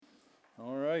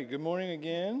right, good morning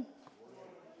again.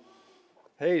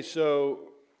 Hey, so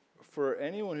for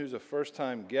anyone who's a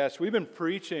first-time guest, we've been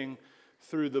preaching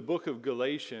through the book of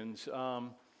Galatians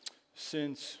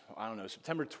since,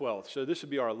 September 12th. So this would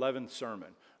be our 11th sermon,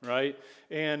 right?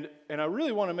 And I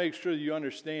really want to make sure that you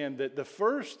understand that the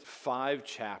first 5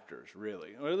 chapters,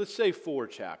 really, or let's say 4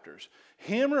 chapters,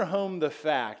 hammer home the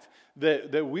fact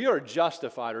that we are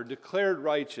justified or declared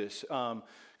righteous,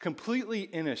 completely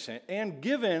innocent, and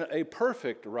given a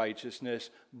perfect righteousness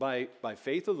by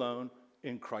faith alone,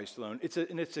 in Christ alone. It's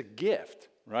a gift,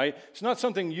 right? It's not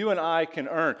something you and I can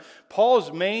earn.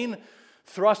 Paul's main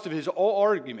thrust of his whole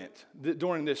argument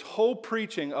during this whole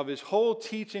preaching of his whole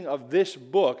teaching of this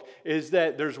book is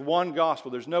that there's one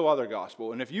gospel. There's no other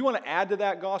gospel. And if you want to add to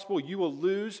that gospel, you will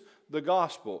lose the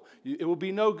gospel. It will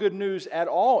be no good news at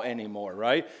all anymore,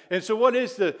 right? And so what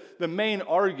is the main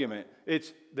argument?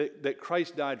 It's that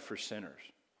Christ died for sinners.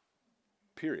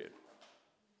 Period.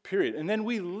 And then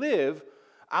we live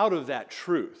out of that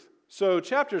truth. So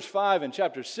chapters 5 and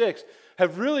chapter 6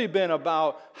 have really been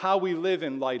about how we live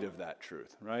in light of that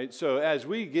truth, right? So as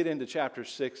we get into chapter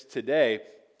 6 today,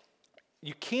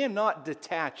 you cannot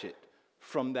detach it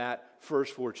from that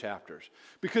first 4 chapters.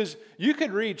 Because you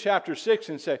could read chapter 6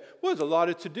 and say, well, there's a lot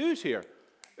of to-dos here.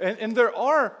 And there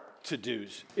are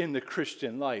to-dos in the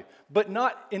Christian life, but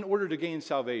not in order to gain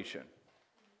salvation.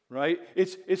 Right?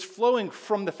 It's flowing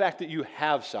from the fact that you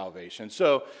have salvation.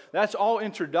 So that's all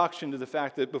introduction to the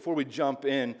fact that before we jump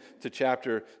in to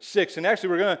chapter 6. And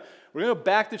actually we're going to go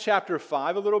back to chapter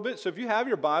 5 a little bit. So if you have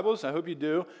your Bibles, I hope you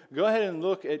do, go ahead and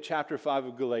look at chapter 5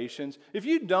 of Galatians. If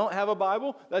you don't have a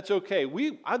Bible, that's okay.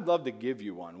 I'd love to give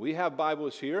you one. We have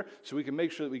Bibles here, so we can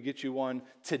make sure that we get you one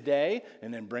today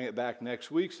and then bring it back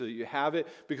next week so that you have it.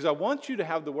 Because I want you to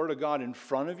have the Word of God in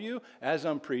front of you as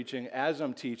I'm preaching, as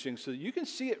I'm teaching, so that you can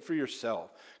see it for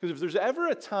yourself. Because if there's ever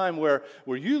a time where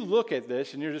you look at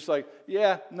this and you're just like,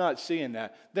 yeah, not seeing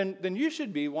that, then you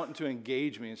should be wanting to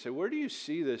engage me and say, where do you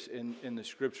see this in the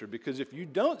Scripture? Because if you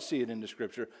don't see it in the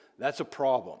Scripture, that's a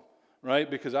problem, right?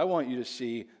 Because I want you to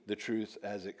see the truth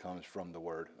as it comes from the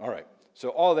Word. All right, so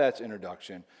all that's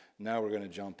introduction. Now we're going to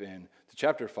jump in to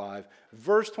chapter 5.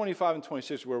 Verse 25 and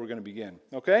 26 is where we're going to begin,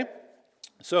 okay?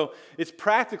 So it's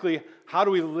practically how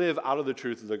do we live out of the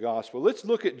truth of the gospel. Let's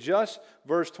look at just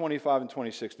verse 25 and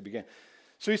 26 to begin.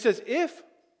 So he says,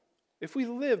 if we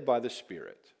live by the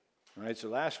Spirit, right? So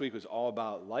last week was all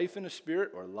about life in the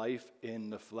Spirit or life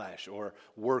in the flesh or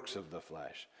works of the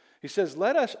flesh. He says,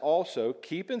 let us also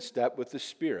keep in step with the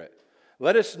Spirit.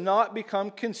 Let us not become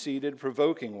conceited,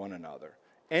 provoking one another,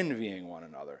 envying one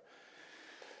another.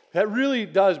 That really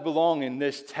does belong in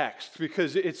this text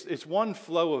because it's one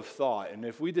flow of thought. And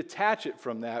if we detach it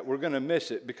from that, we're going to miss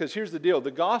it. Because here's the deal.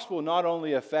 The gospel not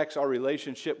only affects our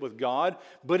relationship with God,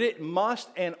 but it must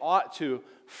and ought to,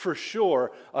 for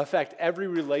sure, affect every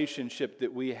relationship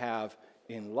that we have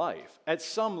in life at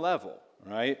some level,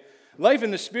 right? Life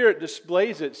in the Spirit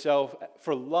displays itself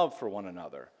for love for one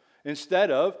another instead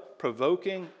of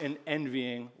provoking and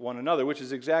envying one another, which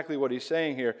is exactly what he's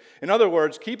saying here. In other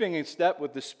words, keeping in step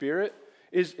with the Spirit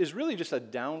is really just a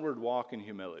downward walk in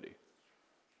humility,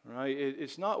 right?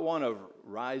 It's not one of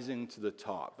rising to the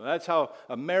top. That's how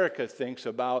America thinks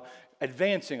about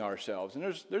advancing ourselves, and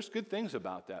there's good things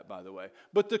about that, by the way.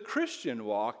 But the Christian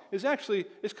walk is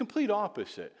complete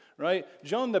opposite, right?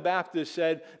 John the Baptist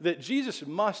said that Jesus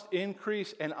must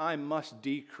increase and I must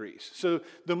decrease. So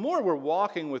the more we're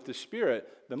walking with the Spirit,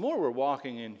 the more we're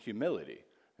walking in humility.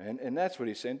 And that's what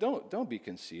he's saying. Don't be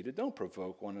conceited. Don't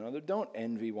provoke one another. Don't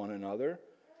envy one another.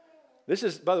 This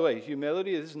is, by the way,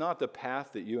 humility is not the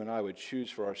path that you and I would choose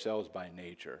for ourselves by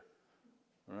nature,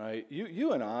 right?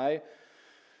 You and I,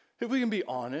 if we can be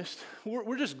honest,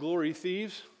 we're just glory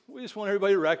thieves. We just want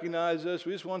everybody to recognize us.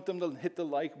 We just want them to hit the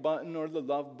like button or the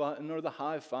love button or the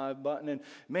high five button. And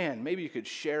man, maybe you could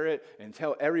share it and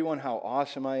tell everyone how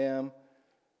awesome I am.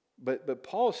 But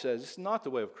Paul says it's not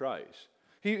the way of Christ.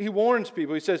 He warns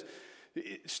people. He says,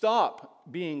 stop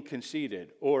being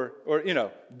conceited or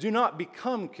do not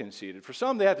become conceited. For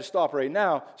some, they have to stop right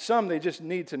now. Some, they just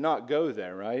need to not go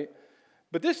there, right?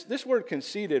 But this word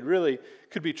conceited really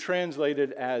could be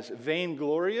translated as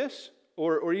vainglorious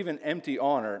or even empty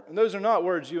honor. And those are not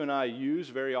words you and I use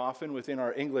very often within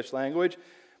our English language.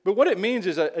 But what it means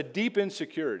is a deep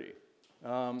insecurity.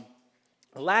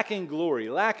 Lacking glory,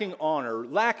 lacking honor,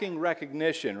 lacking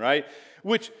recognition, right?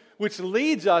 Which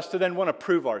leads us to then want to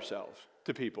prove ourselves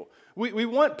to people. We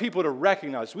want people to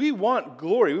recognize. We want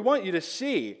glory. We want you to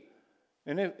see.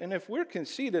 And if we're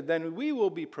conceited, then we will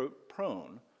be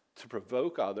prone to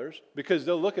provoke others because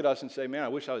they'll look at us and say, man, I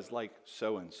wish I was like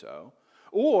so-and-so.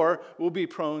 Or we'll be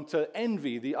prone to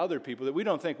envy the other people, that we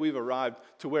don't think we've arrived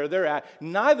to where they're at.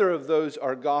 Neither of those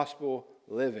are gospel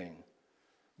living.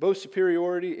 Both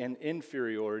superiority and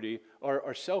inferiority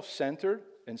are self-centered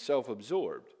and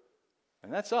self-absorbed.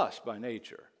 And that's us by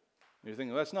nature. You're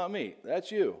thinking, well, that's not me,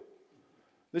 that's you.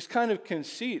 This kind of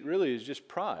conceit really is just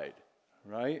pride,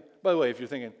 right? By the way, if you're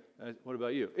thinking, what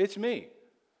about you? It's me,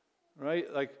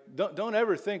 right? Like, don't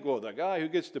ever think, well, the guy who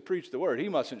gets to preach the word, he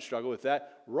mustn't struggle with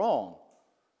that. Wrong.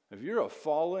 If you're a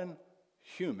fallen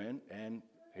human, and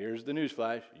here's the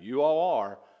newsflash, you all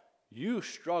are, you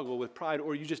struggle with pride,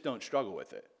 or you just don't struggle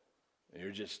with it.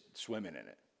 You're just swimming in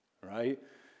it, right?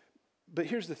 But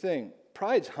here's the thing.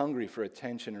 Pride's hungry for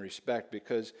attention and respect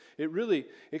because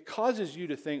it causes you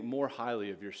to think more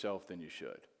highly of yourself than you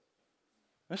should.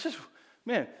 This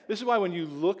is why when you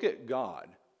look at God,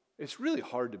 it's really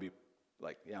hard to be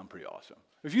like, yeah, I'm pretty awesome.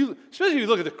 Especially if you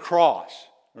look at the cross,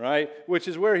 right, which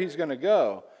is where he's going to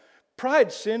go.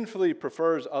 Pride sinfully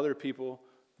prefers other people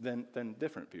than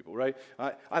different people, right?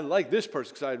 I like this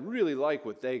person because I really like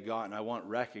what they got and I want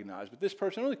recognized. But this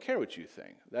person, I don't really care what you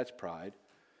think. That's pride.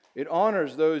 It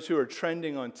honors those who are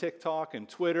trending on TikTok and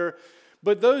Twitter.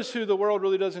 But those who the world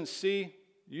really doesn't see,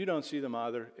 you don't see them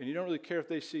either. And you don't really care if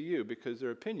they see you because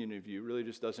their opinion of you really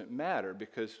just doesn't matter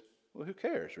because, well, who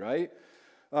cares, right?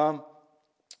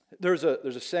 There's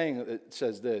a saying that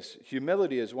says this: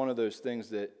 humility is one of those things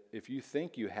that if you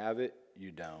think you have it,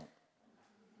 you don't.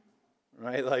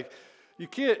 Right? Like, you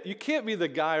can't be the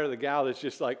guy or the gal that's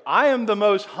just like, I am the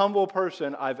most humble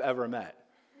person I've ever met.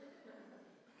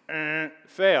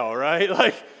 Fail, right?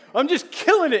 Like, I'm just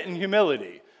killing it in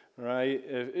humility,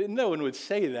 right? No one would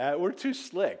say that. We're too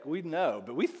slick. We know,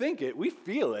 but we think it. We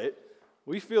feel it.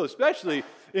 We feel, especially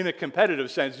in a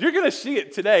competitive sense. You're going to see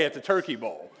it today at the Turkey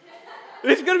Bowl.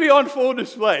 It's going to be on full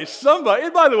display. Somebody,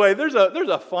 and by the way, there's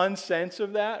a fun sense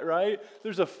of that, right?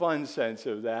 There's a fun sense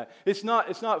of that. It's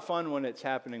not fun when it's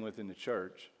happening within the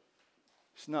church.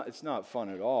 It's not fun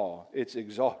at all. It's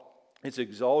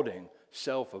exalting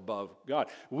self above God.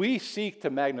 We seek to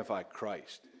magnify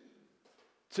Christ,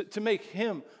 to make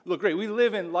him look great. We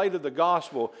live in light of the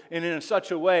gospel and in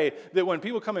such a way that when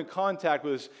people come in contact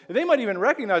with us, they might even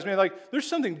recognize me, like, there's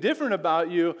something different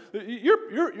about you.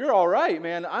 You're all right,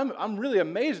 man. I'm really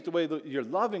amazed at the way that you're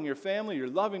loving your family, you're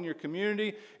loving your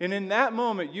community. And in that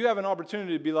moment, you have an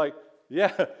opportunity to be like,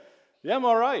 yeah, I'm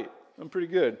all right. I'm pretty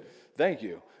good. Thank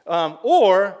you.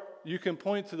 Or you can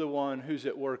point to the one who's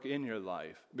at work in your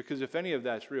life. Because if any of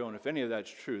that's real and if any of that's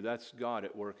true, that's God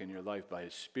at work in your life by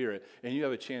his Spirit. And you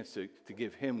have a chance to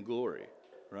give him glory,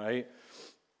 right?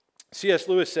 C.S.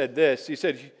 Lewis said this. He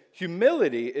said,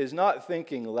 humility is not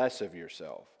thinking less of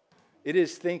yourself. It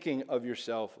is thinking of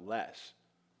yourself less.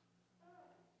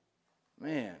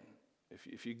 Man,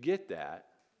 if you get that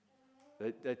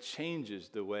changes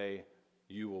the way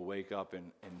you will wake up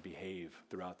and behave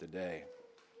throughout the day.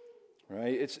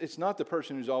 Right? It's not the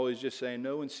person who's always just saying,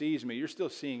 no one sees me. You're still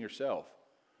seeing yourself.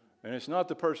 And it's not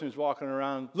the person who's walking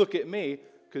around, look at me,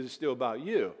 because it's still about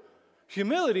you.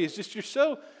 Humility is just,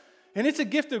 and it's a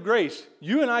gift of grace.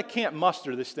 You and I can't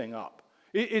muster this thing up.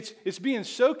 It's being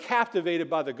so captivated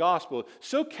by the gospel,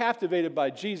 so captivated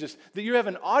by Jesus, that you have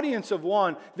an audience of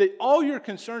one that all you're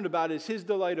concerned about is his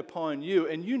delight upon you.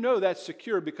 And you know that's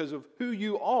secure because of who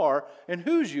you are and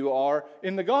whose you are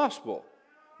in the gospel.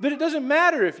 That it doesn't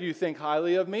matter if you think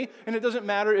highly of me, and it doesn't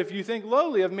matter if you think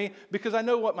lowly of me, because I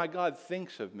know what my God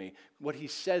thinks of me, what he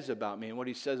says about me, and what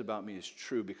he says about me is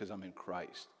true because I'm in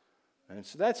Christ. And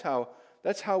so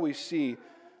that's how we see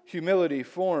humility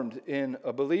formed in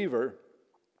a believer.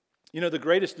 You know, the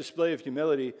greatest display of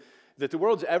humility that the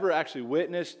world's ever actually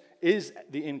witnessed is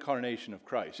the incarnation of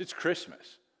Christ. It's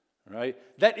Christmas, right?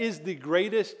 That is the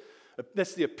greatest,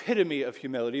 that's the epitome of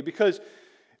humility, because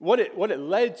what it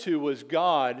led to was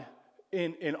God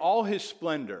in all his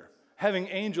splendor, having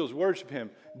angels worship him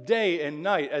day and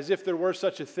night as if there were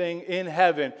such a thing in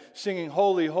heaven, singing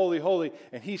holy, holy, holy.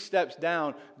 And he steps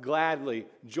down gladly,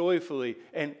 joyfully,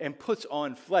 and puts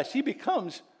on flesh. He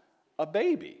becomes a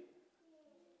baby.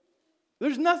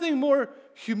 There's nothing more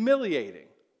humiliating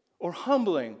or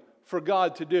humbling for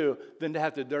God to do than to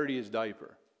have to dirty his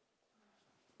diaper.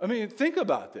 I mean, think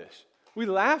about this. We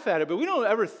laugh at it, but we don't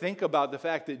ever think about the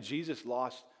fact that Jesus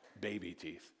lost baby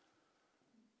teeth.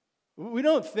 We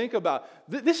don't think about,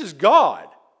 this is God,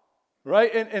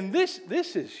 right? And this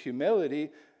is humility.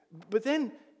 But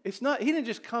then it's not, he didn't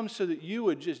just come so that you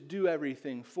would just do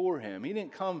everything for him. He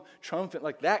didn't come triumphant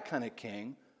like that kind of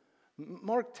king.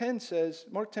 Mark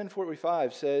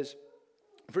 10:45 says,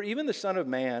 for even the Son of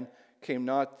Man came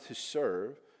not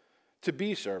to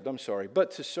be served,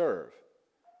 but to serve,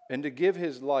 and to give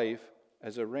his life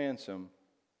as a ransom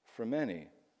for many.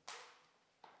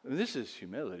 This is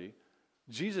humility.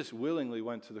 Jesus willingly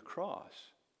went to the cross.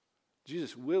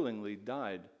 Jesus willingly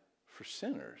died for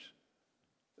sinners.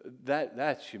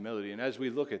 That's humility. And as we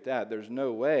look at that, there's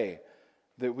no way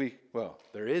that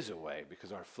there is a way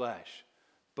because our flesh.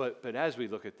 But as we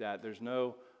look at that, there's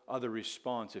no other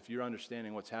response if you're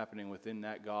understanding what's happening within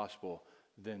that gospel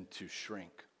than to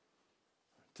shrink.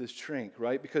 To shrink,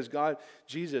 right? Because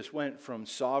Jesus went from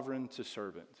sovereign to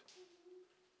servant.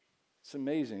 It's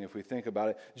amazing if we think about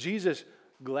it. Jesus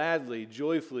gladly,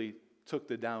 joyfully took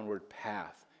the downward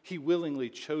path. He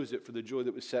willingly chose it for the joy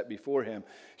that was set before him.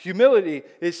 Humility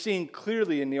is seen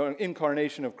clearly in the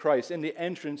incarnation of Christ, in the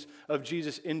entrance of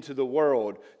Jesus into the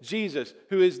world. Jesus,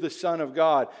 who is the Son of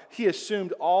God, he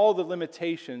assumed all the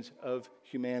limitations of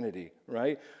humanity,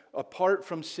 right? Apart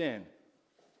from sin.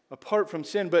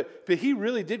 But he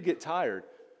really did get tired.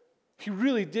 He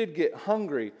really did get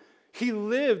hungry. He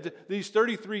lived these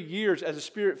 33 years as a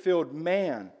Spirit-filled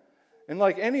man. And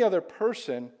like any other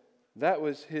person, that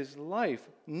was his life.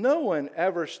 No one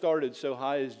ever started so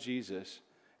high as Jesus,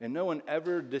 and no one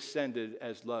ever descended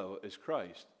as low as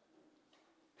Christ.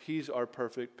 He's our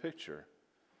perfect picture.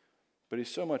 But he's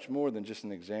so much more than just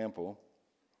an example.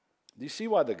 Do you see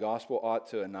why the gospel ought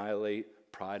to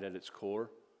annihilate pride at its core?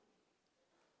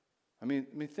 I mean,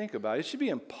 think about it. It should be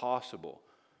impossible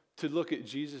to look at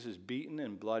Jesus' beaten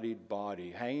and bloodied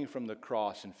body hanging from the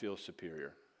cross and feel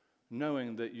superior,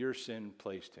 knowing that your sin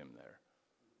placed him there.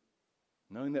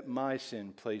 Knowing that my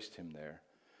sin placed him there.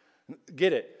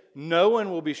 Get it? No one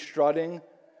will be strutting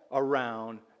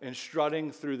around and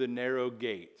strutting through the narrow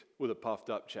gate with a puffed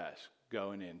up chest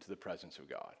going into the presence of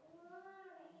God.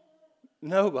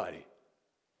 Nobody.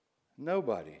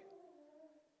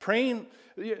 Praying,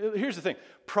 here's the thing.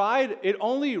 Pride, it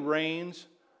only reigns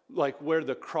like where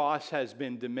the cross has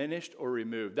been diminished or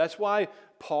removed. That's why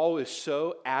Paul is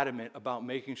so adamant about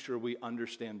making sure we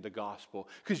understand the gospel.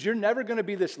 Because you're never going to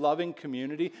be this loving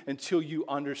community until you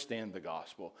understand the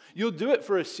gospel. You'll do it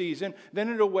for a season, then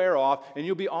it'll wear off, and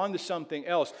you'll be on to something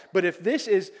else. But if this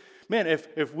is,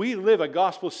 if we live a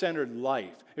gospel-centered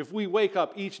life, if we wake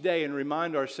up each day and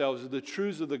remind ourselves of the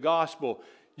truths of the gospel,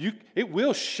 it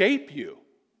will shape you.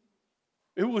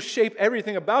 It will shape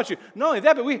everything about you. Not only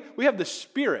that, but we have the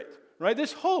Spirit, right?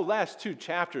 This whole last two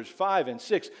chapters, 5 and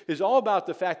 6, is all about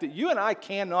the fact that you and I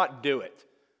cannot do it.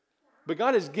 But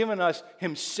God has given us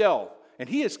Himself, and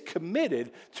He is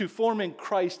committed to forming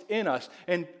Christ in us.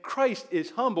 And Christ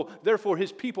is humble, therefore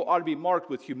His people ought to be marked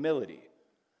with humility.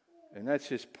 And that's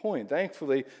His point.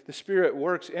 Thankfully, the Spirit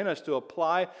works in us to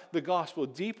apply the gospel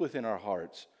deep within our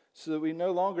hearts so that we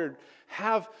no longer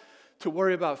have to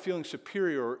worry about feeling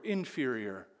superior or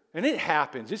inferior. And it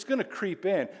happens. It's going to creep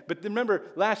in. But remember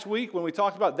last week when we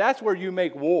talked about that's where you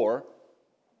make war.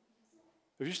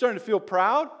 If you're starting to feel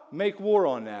proud, make war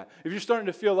on that. If you're starting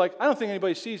to feel like, I don't think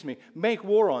anybody sees me, make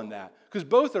war on that. Because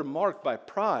both are marked by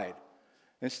pride.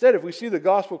 Instead, if we see the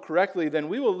gospel correctly, then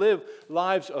we will live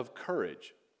lives of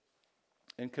courage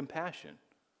and compassion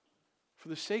for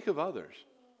the sake of others.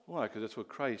 Why? Because that's what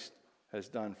Christ has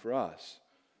done for us.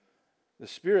 The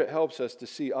Spirit helps us to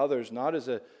see others not as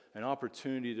an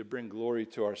opportunity to bring glory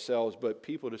to ourselves, but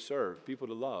people to serve, people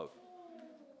to love.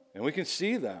 And we can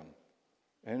see them.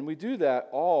 And we do that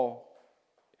all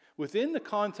within the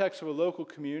context of a local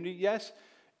community, yes,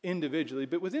 individually,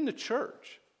 but within the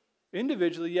church.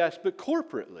 Individually, yes, but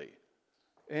corporately.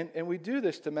 And we do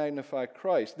this to magnify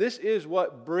Christ. This is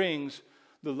what brings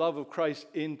the love of Christ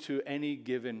into any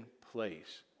given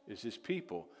place, is His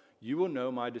people. You will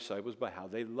know my disciples by how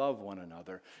they love one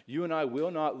another. You and I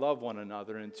will not love one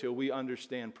another until we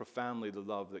understand profoundly the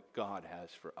love that God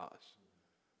has for us.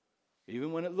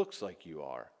 Even when it looks like you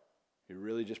are, you're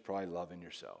really just probably loving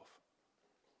yourself.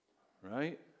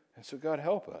 Right? And so God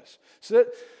help us. So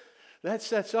that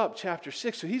sets up chapter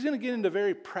 6. So he's going to get into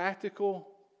very practical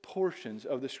portions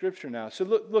of the Scripture now. So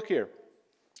look here.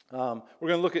 We're going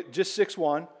to look at just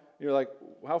 6:1. You're like,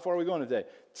 how far are we going today?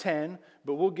 10,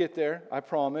 but we'll get there, I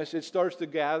promise. It starts to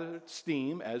gather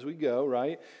steam as we go,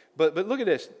 right? But look at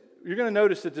this. You're going to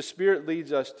notice that the Spirit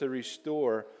leads us to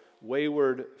restore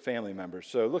wayward family members.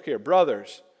 So look here,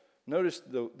 brothers. Notice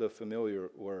the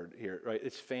familiar word here, right?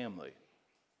 It's family.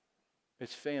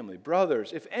 It's family.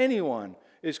 Brothers, if anyone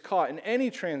is caught in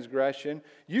any transgression,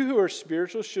 you who are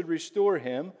spiritual should restore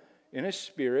him in a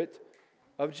spirit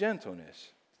of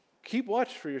gentleness. Keep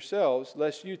watch for yourselves,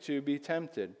 lest you too be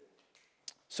tempted.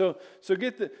 So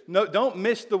don't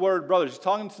miss the word brothers. He's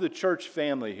talking to the church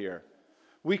family here.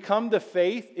 We come to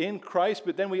faith in Christ,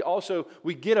 but then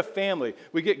we get a family.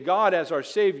 We get God as our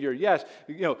Savior. Yes,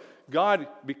 God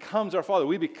becomes our Father.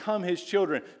 We become His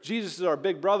children. Jesus is our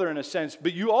big brother in a sense,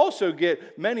 but you also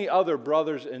get many other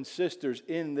brothers and sisters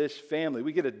in this family.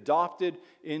 We get adopted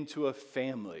into a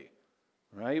family,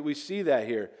 right? We see that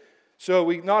here. So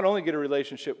we not only get a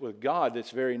relationship with God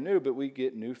that's very new, but we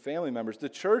get new family members. The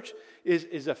church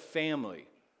is a family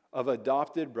of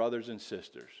adopted brothers and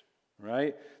sisters,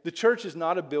 right? The church is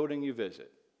not a building you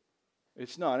visit.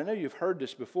 It's not. I know you've heard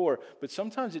this before, but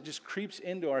sometimes it just creeps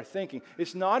into our thinking.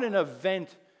 It's not an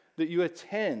event that you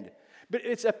attend, but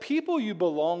it's a people you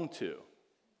belong to.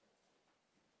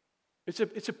 It's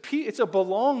a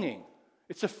belonging.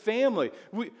 It's a family.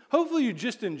 Hopefully you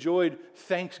just enjoyed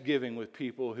Thanksgiving with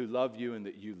people who love you and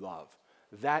that you love.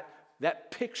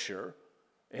 That picture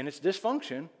and its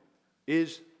dysfunction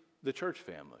is the church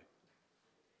family.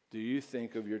 Do you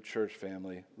think of your church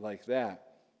family like that?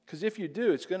 Because if you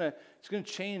do, it's going to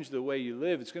change the way you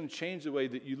live. It's going to change the way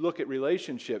that you look at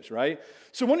relationships, right?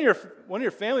 So one of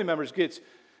your family members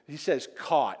he says,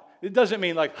 caught. It doesn't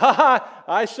mean like, ha,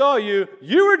 I saw you.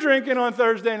 You were drinking on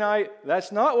Thursday night.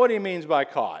 That's not what he means by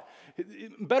caught.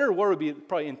 Better word would be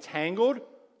probably entangled,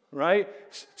 right?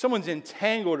 Someone's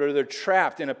entangled or they're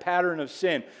trapped in a pattern of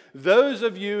sin. Those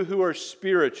of you who are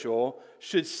spiritual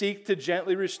should seek to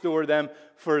gently restore them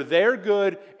for their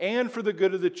good and for the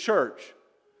good of the church.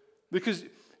 Because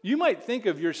you might think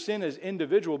of your sin as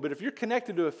individual, but if you're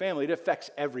connected to a family, it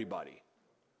affects everybody.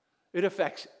 It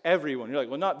affects everyone. You're like,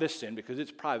 well, not this sin because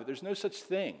it's private. There's no such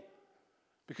thing.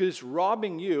 Because it's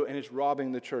robbing you and it's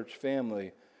robbing the church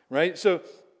family, right? So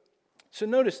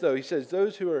notice, though, he says,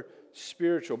 those who are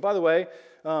spiritual. By the way,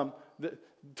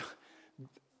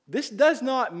 this does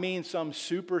not mean some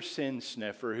super sin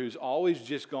sniffer who's always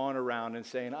just gone around and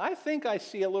saying, I think I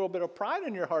see a little bit of pride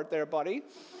in your heart there, buddy.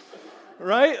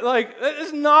 Right? Like, that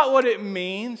is not what it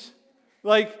means.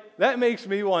 Like, that makes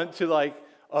me want to,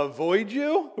 avoid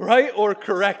you, right? Or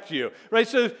correct you, right?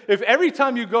 So if every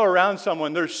time you go around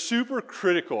someone, they're super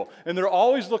critical and they're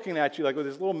always looking at you like with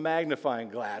this little magnifying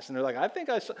glass and they're like, I think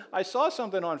I saw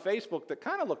something on Facebook that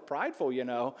kind of looked prideful,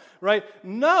 right?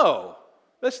 No,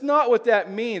 that's not what that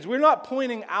means. We're not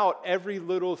pointing out every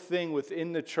little thing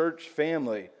within the church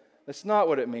family. That's not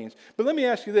what it means. But let me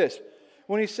ask you this.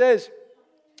 When he says,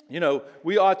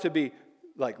 we ought to be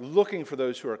looking for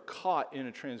those who are caught in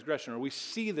a transgression, or we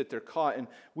see that they're caught and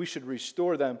we should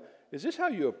restore them. Is this how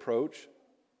you approach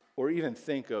or even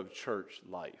think of church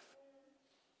life?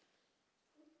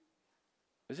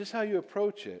 Is this how you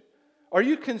approach it? Are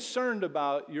you concerned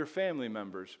about your family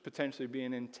members potentially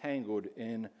being entangled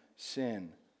in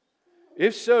sin?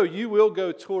 If so, you will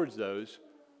go towards those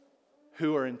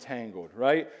who are entangled,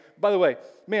 right? By the way,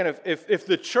 man, if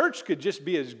the church could just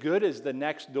be as good as the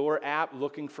Nextdoor app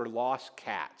looking for lost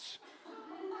cats.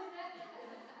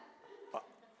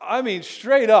 I mean,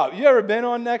 straight up. You ever been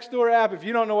on Nextdoor app? If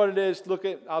you don't know what it is,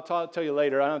 I'll tell you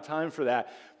later. I don't have time for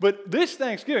that. But this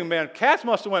Thanksgiving, man, cats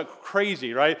must have went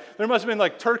crazy, right? There must have been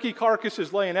turkey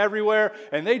carcasses laying everywhere,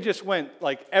 and they just went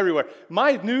everywhere.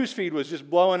 My news feed was just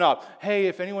blowing up. Hey,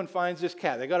 if anyone finds this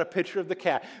cat, they got a picture of the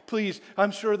cat. Please,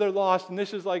 I'm sure they're lost, and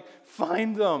this is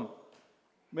find them.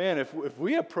 Man, if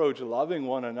we approach loving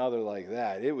one another like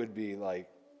that, it would be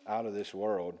out of this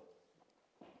world.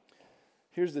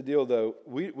 Here's the deal, though.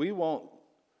 We won't.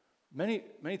 Many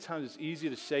times it's easy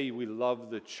to say we love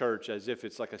the church as if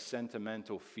it's a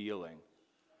sentimental feeling.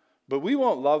 But we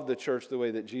won't love the church the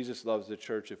way that Jesus loves the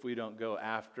church if we don't go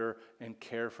after and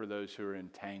care for those who are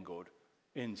entangled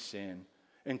in sin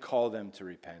and call them to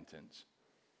repentance.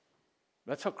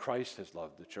 That's how Christ has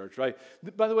loved the church, right?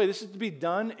 By the way, this is to be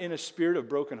done in a spirit of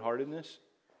brokenheartedness.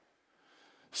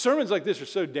 Sermons like this are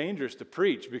so dangerous to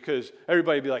preach because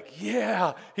everybody would be like,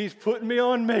 yeah, he's putting me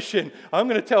on mission. I'm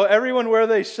going to tell everyone where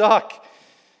they suck.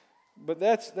 But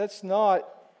that's not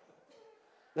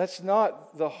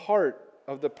the heart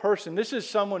of the person. This is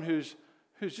someone who's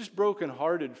just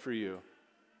brokenhearted for you.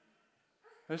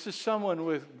 This is someone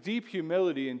with deep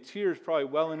humility and tears probably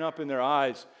welling up in their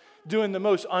eyes, doing the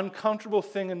most uncomfortable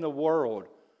thing in the world,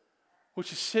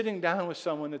 which is sitting down with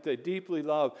someone that they deeply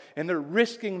love, and they're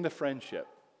risking the friendship.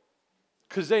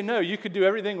 Because they know you could do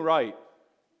everything right,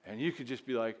 and you could just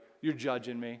be like, you're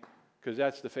judging me, because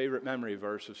that's the favorite memory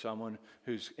verse of someone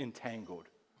who's entangled.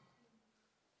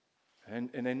 And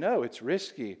they know it's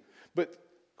risky. But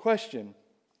questions,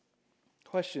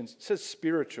 it says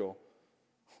spiritual.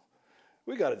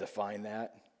 We got to define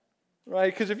that,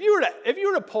 right? Because if you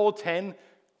were to poll 10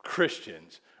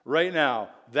 Christians right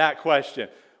now, that question,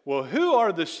 well, who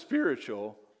are the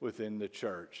spiritual within the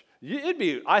church?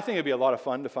 I think it'd be a lot of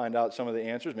fun to find out some of the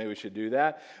answers. Maybe we should do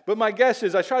that. But my guess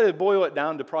is I try to boil it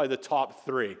down to probably the top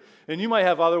 3. And you might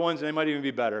have other ones, and they might even be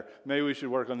better. Maybe we should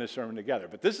work on this sermon together.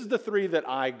 But this is the 3 that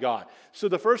I got. So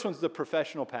the first one's the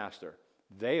professional pastor.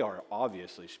 They are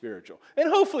obviously spiritual. And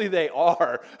hopefully they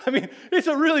are. I mean, it's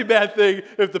a really bad thing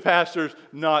if the pastor's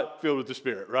not filled with the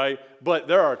Spirit, right? But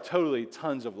there are totally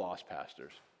tons of lost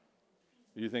pastors.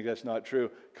 You think that's not true?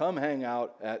 Come hang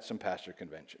out at some pastor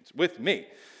conventions with me.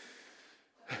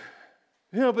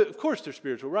 But of course they're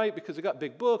spiritual, right? Because they got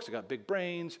big books, they got big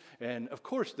brains, and of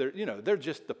course they're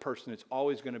just the person that's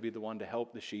always going to be the one to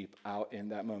help the sheep out in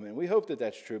that moment. And we hope that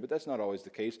that's true, but that's not always the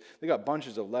case. They got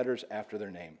bunches of letters after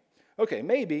their name. Okay,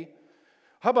 maybe.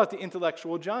 How about the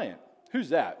intellectual giant? Who's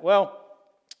that? Well,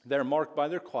 they're marked by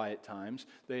their quiet times.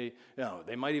 They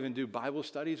might even do Bible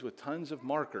studies with tons of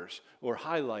markers or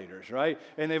highlighters, right?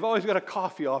 And they've always got a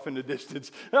coffee off in the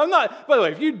distance. And by the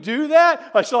way, if you do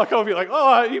that, I saw a coffee like,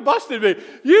 oh, you busted me.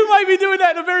 You might be doing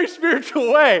that in a very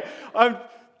spiritual way.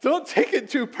 Don't take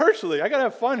it too personally. I got to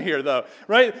have fun here, though,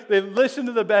 right? They listen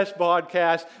to the best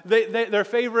podcast. Their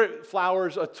favorite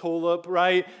flower's a tulip,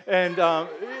 right? And,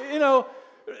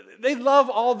 they love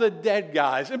all the dead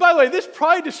guys. And by the way, this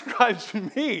probably describes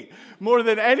me more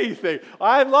than anything.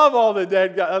 I love all the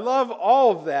dead guys. I love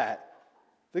all of that.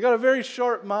 They got a very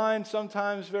sharp mind,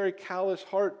 sometimes very callous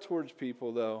heart towards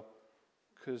people, though,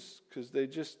 because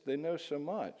they know so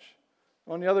much.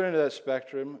 On the other end of that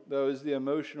spectrum, though, is the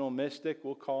emotional mystic.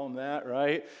 We'll call him that,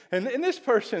 right? And this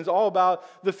person's all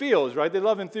about the feels, right? They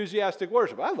love enthusiastic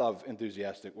worship. I love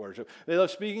enthusiastic worship. They love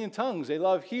speaking in tongues. They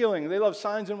love healing. They love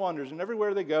signs and wonders. And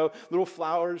everywhere they go, little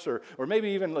flowers or maybe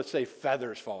even, let's say,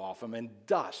 feathers fall off them and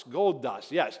dust, gold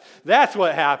dust. Yes, that's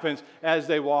what happens as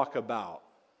they walk about.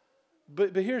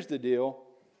 But here's the deal.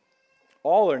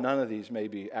 All or none of these may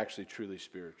be actually truly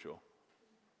spiritual.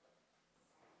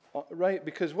 Right?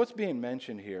 Because what's being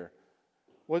mentioned here,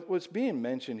 what's being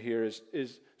mentioned here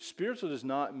is spiritual does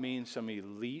not mean some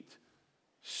elite,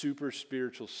 super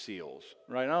spiritual seals,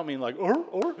 right? I don't mean like,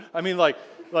 I mean like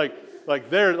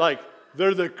they're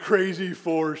the crazy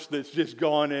force that's just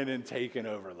gone in and taken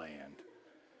over land.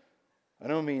 I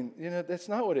don't mean, that's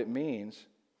not what it means.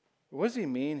 What does he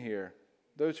mean here?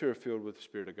 Those who are filled with the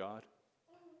Spirit of God.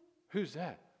 Who's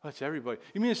that? That's everybody.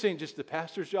 You mean it's saying just the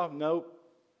pastor's job? Nope.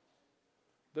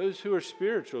 Those who are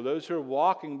spiritual, those who are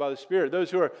walking by the Spirit,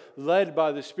 those who are led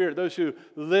by the Spirit, those who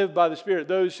live by the Spirit,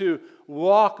 those who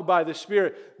walk by the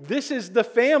Spirit. This is the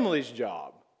family's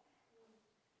job.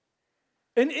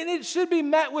 And it should be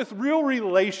met with real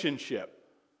relationship.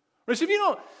 So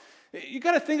you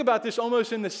got to think about this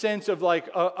almost in the sense of like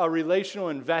a relational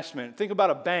investment. Think about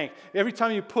a bank. Every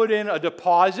time you put in a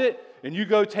deposit and you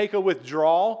go take a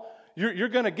withdrawal, you're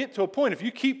going to get to a point. If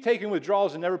you keep taking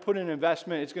withdrawals and never put in an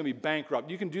investment, it's going to be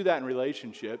bankrupt. You can do that in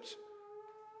relationships.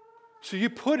 So you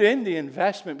put in the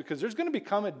investment because there's going to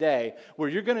become a day where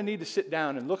you're going to need to sit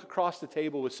down and look across the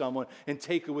table with someone and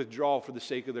take a withdrawal for the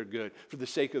sake of their good, for the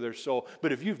sake of their soul.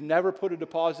 But if you've never put a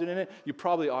deposit in it, you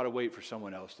probably ought to wait for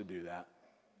someone else to do that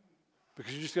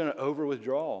because you're just going to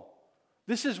over-withdraw.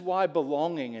 This is why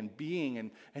belonging and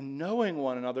being and knowing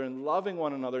one another and loving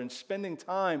one another and spending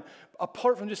time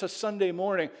apart from just a Sunday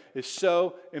morning is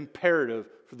so imperative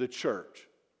for the church.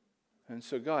 And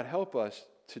so God, help us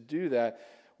to do that.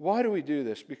 Why do we do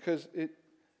this? Because it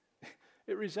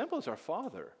resembles our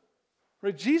Father.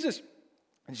 Right? Jesus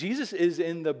is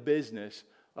in the business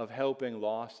of helping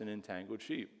lost and entangled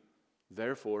sheep.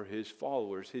 Therefore, his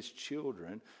followers, his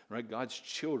children, right? God's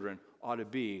children ought to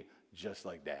be just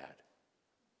like Dad.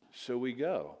 So we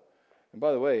go. And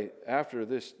by the way, after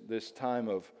this time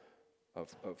of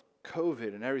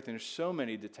COVID and everything, there's so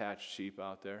many detached sheep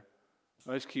out there.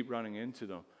 I just keep running into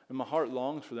them. And my heart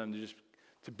longs for them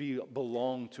to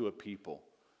belong to a people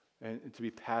and to be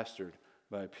pastored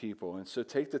by people. And so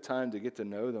take the time to get to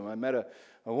know them. I met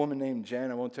a woman named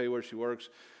Jen. I won't tell you where she works.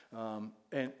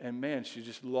 And man, she's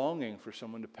just longing for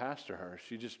someone to pastor her.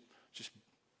 She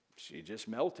just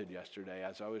melted yesterday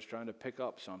as I was trying to pick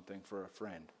up something for a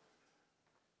friend.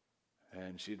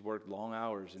 And she'd worked long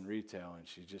hours in retail, and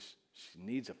she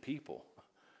needs a people.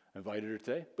 I invited her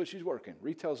today, but she's working.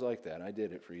 Retail's like that. I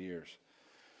did it for years.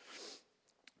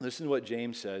 Listen to what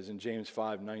James says in James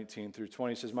 5:19 through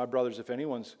 20. He says, "My brothers, if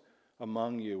anyone's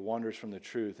among you wanders from the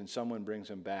truth and someone brings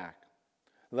him back,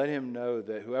 let him know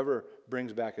that whoever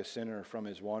brings back a sinner from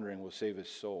his wandering will save his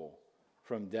soul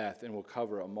from death and will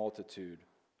cover a multitude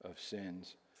of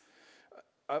sins."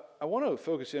 I want to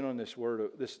focus in on this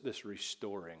word, this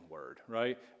restoring word,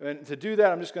 right? And to do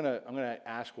that, I'm going to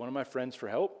ask one of my friends for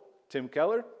help. Tim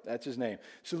Keller, that's his name.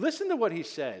 So listen to what he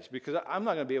says, because I'm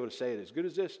not going to be able to say it as good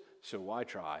as this, so why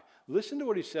try? Listen to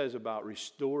what he says about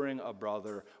restoring a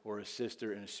brother or a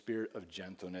sister in a spirit of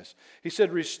gentleness. He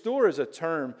said, restore is a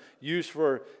term used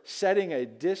for setting a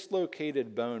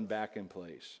dislocated bone back in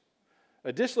place.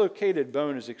 A dislocated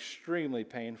bone is extremely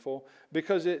painful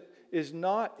because it is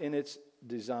not in its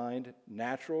designed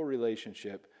natural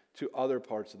relationship to other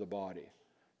parts of the body.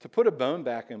 To put a bone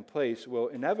back in place will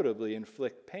inevitably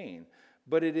inflict pain,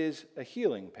 but it is a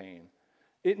healing pain.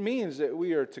 It means that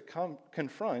we are to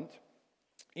confront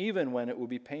even when it will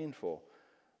be painful.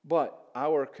 But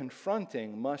our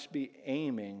confronting must be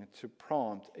aiming to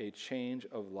prompt a change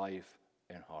of life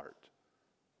and heart.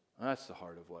 And that's the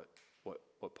heart of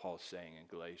what Paul's saying in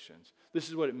Galatians. This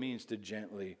is what it means to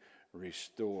gently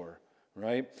restore,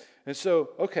 right? And so,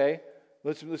 okay,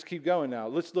 let's keep going now.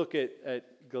 Let's look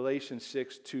at Galatians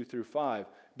 6, 2 through 5.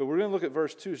 But we're going to look at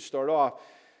verse 2 to start off.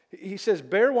 He says,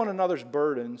 bear one another's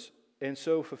burdens and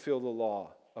so fulfill the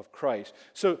law of Christ.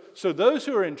 So those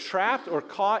who are entrapped or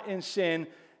caught in sin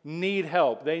need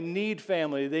help. They need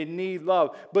family. They need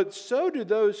love. But so do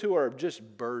those who are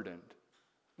just burdened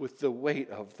with the weight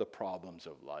of the problems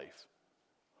of life,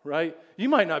 right? You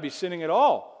might not be sinning at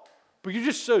all, but you're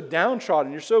just so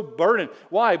downtrodden. You're so burdened.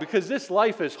 Why? Because this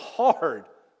life is hard.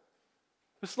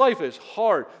 This life is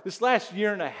hard. This last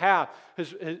year and a half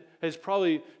has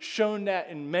probably shown that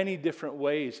in many different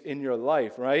ways in your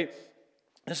life, right?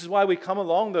 This is why we come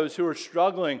along those who are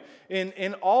struggling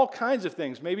in all kinds of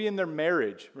things, maybe in their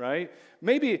marriage, right?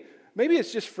 Maybe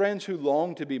it's just friends who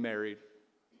long to be married.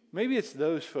 Maybe it's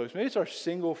those folks. Maybe it's our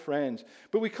single friends.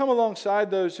 But we come alongside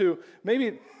those who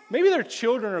maybe their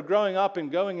children are growing up and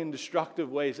going in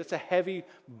destructive ways. That's a heavy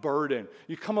burden.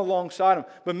 You come alongside them.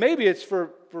 But maybe it's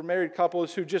for married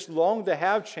couples who just long to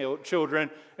have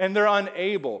children and they're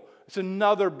unable. It's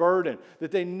another burden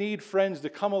that they need friends to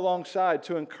come alongside,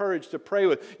 to encourage, to pray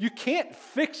with. You can't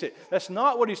fix it. That's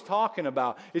not what he's talking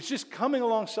about. It's just coming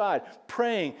alongside,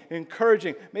 praying,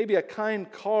 encouraging, maybe a kind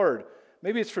card.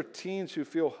 Maybe it's for teens who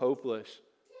feel hopeless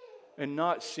and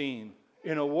not seen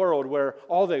in a world where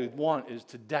all they want is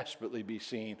to desperately be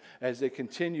seen as they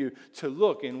continue to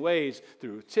look in ways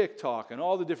through TikTok and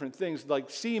all the different things like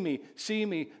see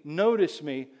me, notice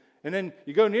me. And then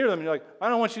you go near them and you're like, I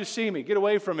don't want you to see me. Get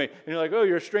away from me. And you're like, oh,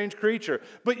 you're a strange creature.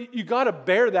 But you got to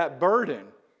bear that burden.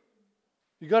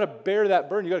 You got to bear that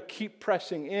burden. You got to keep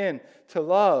pressing in to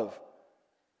love.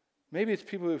 Maybe it's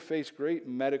people who face great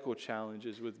medical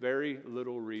challenges with very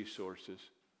little resources.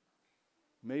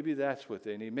 Maybe that's what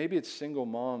they need. Maybe it's single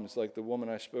moms like the woman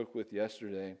I spoke with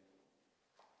yesterday.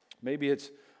 Maybe it's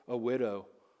a widow,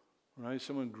 right?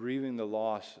 Someone grieving the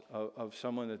loss of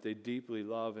someone that they deeply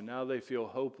love, and now they feel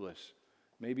hopeless,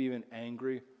 maybe even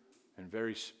angry and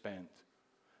very spent.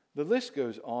 The list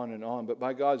goes on, but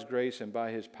by God's grace and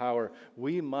by His power,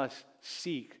 we must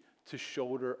seek to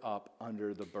shoulder up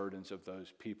under the burdens of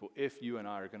those people if you and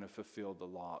I are going to fulfill the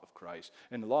law of Christ.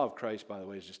 And the law of Christ, by the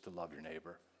way, is just to love your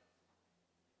neighbor.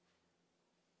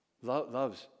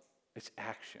 Love's, it's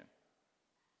action.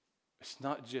 It's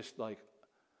not just like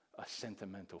a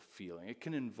sentimental feeling. It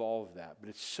can involve that, but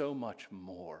it's so much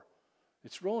more.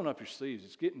 It's rolling up your sleeves.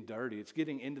 It's getting dirty. It's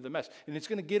getting into the mess. And it's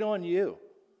going to get on you.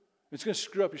 It's going to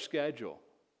screw up your schedule.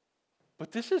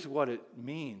 But this is what it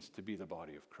means to be the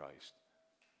body of Christ.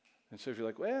 And so if you're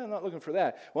like, well, I'm not looking for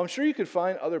that. Well, I'm sure you could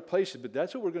find other places, but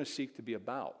that's what we're going to seek to be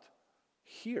about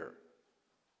here.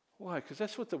 Why? Because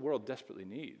that's what the world desperately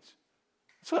needs.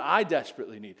 That's what I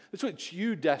desperately need. That's what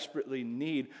you desperately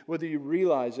need, whether you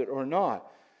realize it or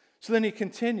not. So then he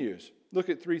continues. Look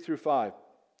at 3 through 5.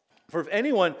 For if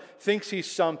anyone thinks he's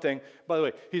something, by the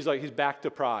way, he's back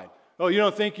to pride. Oh, you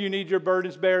don't think you need your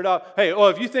burdens bared up? Hey,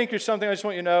 if you think you're something, I just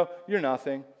want you to know, you're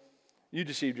nothing. You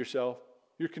deceived yourself.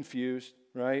 You're confused,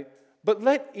 right? But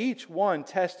let each one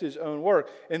test his own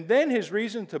work, and then his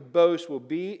reason to boast will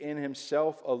be in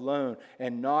himself alone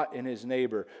and not in his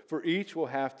neighbor, for each will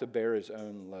have to bear his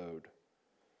own load.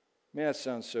 Man, that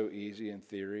sounds so easy in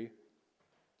theory.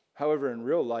 However, in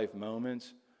real life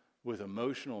moments, with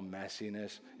emotional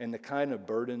messiness and the kind of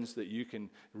burdens that you can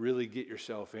really get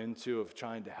yourself into of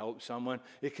trying to help someone,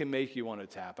 it can make you want to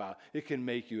tap out. It can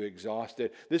make you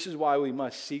exhausted. This is why we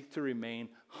must seek to remain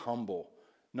humble.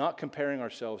 Not comparing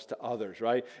ourselves to others,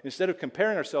 right? Instead of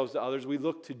comparing ourselves to others, we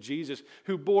look to Jesus,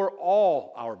 who bore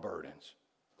all our burdens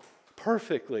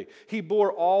perfectly. He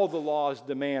bore all the law's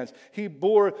demands. He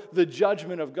bore the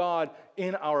judgment of God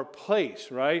in our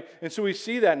place, right? And so we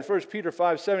see that in 1 Peter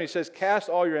 5:7. He says, cast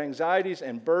all your anxieties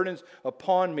and burdens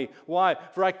upon me. Why?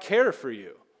 For I care for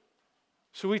you.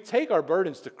 So we take our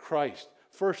burdens to Christ.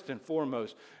 first and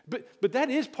foremost. But that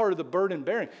is part of the burden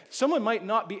bearing. Someone might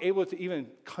not be able to even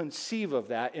conceive of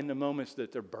that in the moments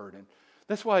that they're burdened.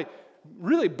 That's why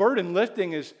really burden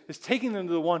lifting is taking them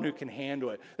to the one who can handle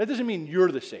it. That doesn't mean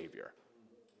you're the Savior.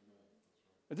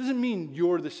 It doesn't mean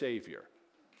you're the Savior.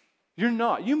 You're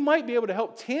not. You might be able to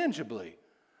help tangibly,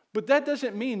 but that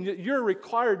doesn't mean that you're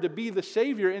required to be the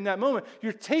Savior in that moment.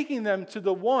 You're taking them to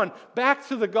the one, back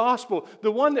to the gospel,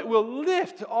 the one that will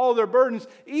lift all their burdens,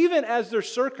 even as their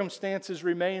circumstances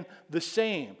remain the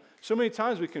same. So many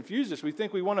times we confuse this. We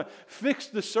think we want to fix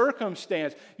the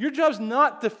circumstance. Your job's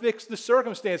not to fix the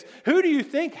circumstance. Who do you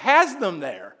think has them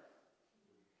there?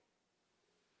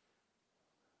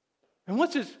 And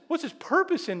what's his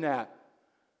purpose in that?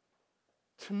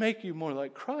 To make you more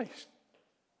like Christ.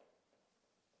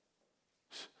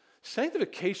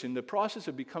 Sanctification, the process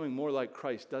of becoming more like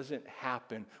Christ, doesn't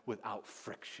happen without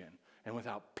friction and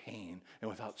without pain and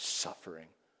without suffering.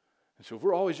 And so if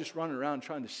we're always just running around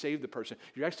trying to save the person,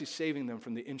 you're actually saving them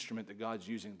from the instrument that God's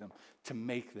using them to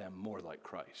make them more like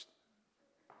Christ.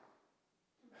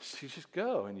 So you just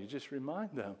go and you just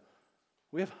remind them,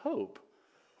 we have hope.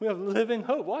 We have living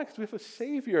hope. Why? Because we have a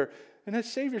Savior. And that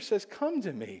Savior says, come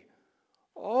to me,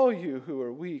 all you who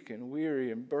are weak and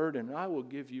weary and burdened, and I will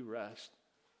give you rest.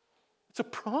 It's a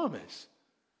promise.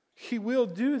 He will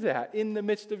do that in the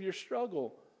midst of your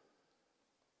struggle.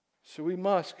 So we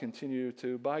must continue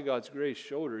to, by God's grace,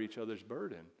 shoulder each other's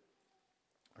burden.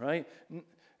 Right?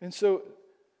 And so,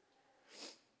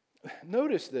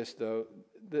 notice this, though,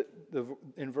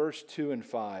 in verse 2 and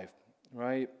 5,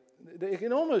 right? It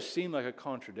can almost seem like a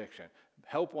contradiction.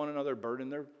 Help one another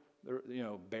burden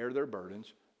bear their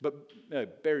burdens,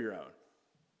 but bear your own.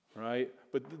 Right?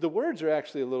 But the words are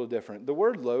actually a little different. The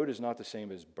word load is not the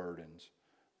same as burdens.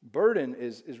 Burden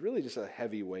is really just a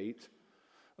heavy weight.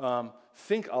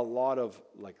 Think a lot of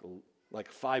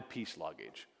like 5-piece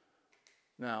luggage.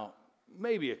 Now,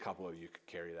 maybe a couple of you could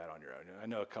carry that on your own. I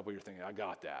know a couple of you are thinking, I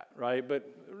got that, right? But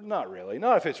not really.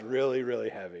 Not if it's really, really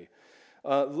heavy.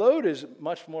 Load is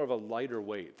much more of a lighter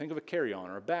weight. Think of a carry-on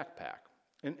or a backpack.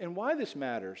 And why this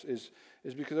matters is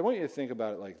because I want you to think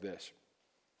about it like this.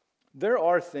 There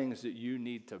are things that you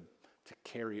need to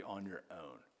carry on your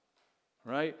own,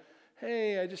 right?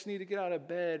 Hey, I just need to get out of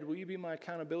bed. Will you be my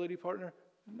accountability partner?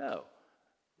 No.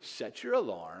 Set your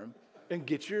alarm and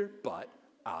get your butt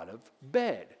out of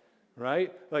bed,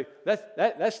 right? Like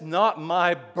that's not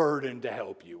my burden to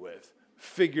help you with.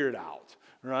 Figure it out,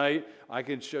 right? I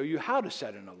can show you how to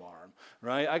set an alarm,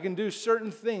 right? I can do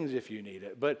certain things if you need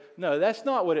it. But no, that's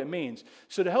not what it means.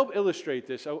 So to help illustrate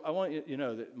this, I want you to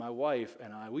know that my wife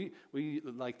and I, we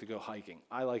like to go hiking.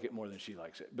 I like it more than she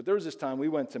likes it. But there was this time we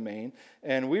went to Maine,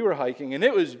 and we were hiking, and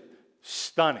it was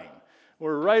stunning.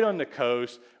 We're right on the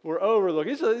coast. We're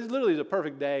overlooking. It's literally a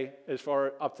perfect day as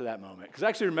far up to that moment. Because I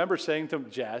actually remember saying to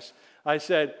Jess, I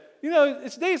said,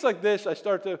 it's days like this I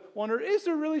start to wonder, is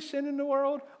there really sin in the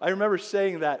world? I remember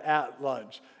saying that at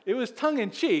lunch. It was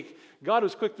tongue-in-cheek. God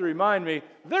was quick to remind me,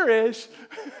 there is.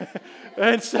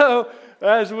 And so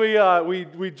as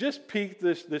we just peaked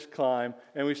this climb,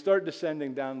 and we start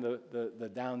descending down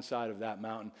the downside of that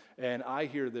mountain, and I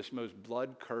hear this most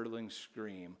blood-curdling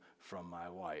scream from my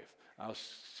wife. I'll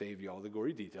save you all the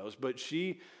gory details, but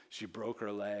she broke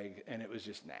her leg, and it was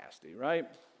just nasty, right?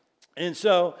 And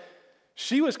so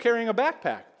she was carrying a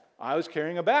backpack. I was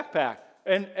carrying a backpack,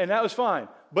 and that was fine.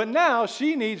 But now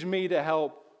she needs me to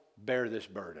help bear this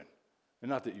burden. And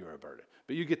not that you are a burden,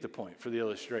 but you get the point for the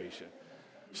illustration.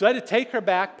 So I had to take her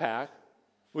backpack.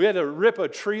 We had to rip a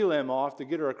tree limb off to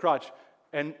get her a crutch,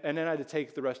 and then I had to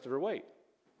take the rest of her weight.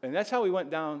 And that's how we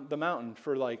went down the mountain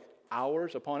for like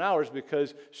hours upon hours,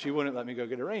 because she wouldn't let me go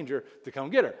get a ranger to come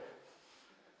get her.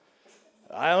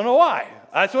 I don't know why.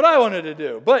 That's what I wanted to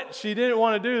do. But she didn't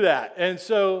want to do that. And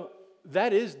so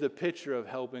that is the picture of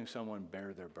helping someone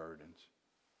bear their burdens.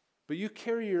 But you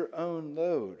carry your own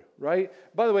load, right?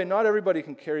 By the way, not everybody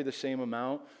can carry the same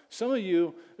amount. Some of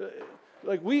you,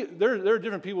 there are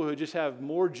different people who just have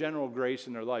more general grace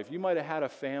in their life. You might have had a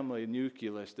family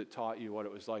nucleus that taught you what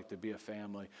it was like to be a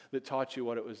family, that taught you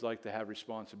what it was like to have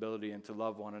responsibility and to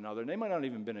love one another. And they might not have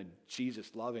even been a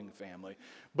Jesus-loving family.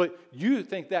 But you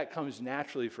think that comes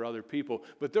naturally for other people.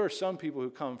 But there are some people who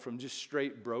come from just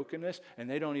straight brokenness, and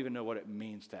they don't even know what it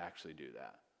means to actually do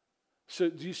that. So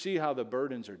do you see how the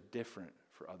burdens are different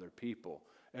for other people?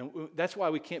 And that's why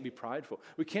we can't be prideful.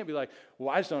 We can't be like,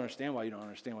 well, I just don't understand why you don't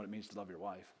understand what it means to love your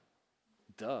wife.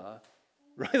 Duh.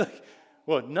 Right?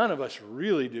 Well, none of us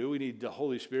really do. We need the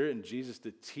Holy Spirit and Jesus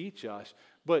to teach us.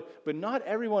 But not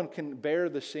everyone can bear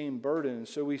the same burden, and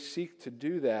so we seek to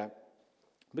do that.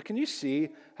 But can you see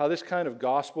how this kind of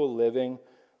gospel living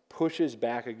pushes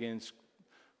back against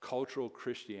cultural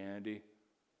Christianity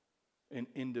and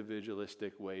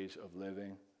individualistic ways of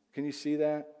living. Can you see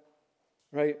that?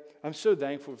 Right? I'm so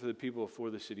thankful for the people of For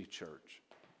the City Church.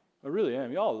 I really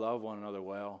am. Y'all love one another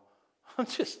well. I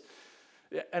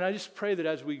just pray that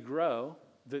as we grow,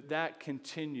 that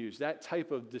continues, that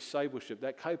type of discipleship,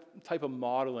 that type of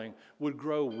modeling would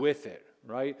grow with it,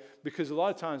 right? Because a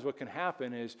lot of times what can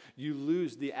happen is you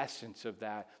lose the essence of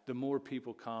that the more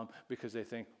people come because they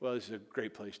think, well, this is a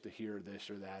great place to hear this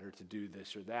or that or to do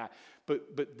this or that.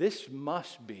 But this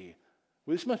must be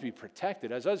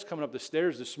protected. As I was coming up the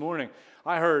stairs this morning,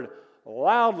 I heard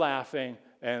loud laughing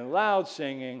and loud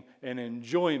singing and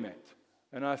enjoyment.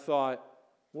 And I thought,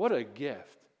 what a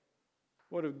gift.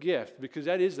 What a gift, because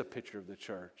that is a picture of the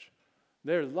church.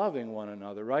 They're loving one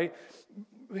another, right?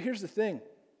 But here's the thing.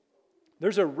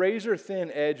 There's a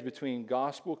razor-thin edge between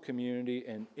gospel community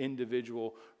and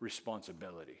individual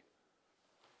responsibility.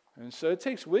 And so it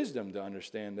takes wisdom to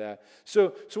understand that.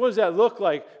 So what does that look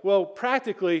like? Well,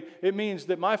 practically, it means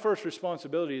that my first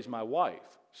responsibility is my wife.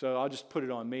 So I'll just put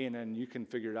it on me, and then you can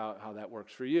figure it out how that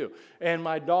works for you. And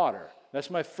my daughter. That's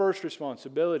my first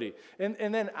responsibility. And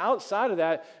then outside of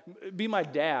that, be my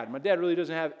dad. My dad really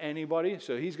doesn't have anybody,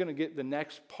 so he's going to get the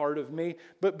next part of me.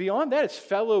 But beyond that, it's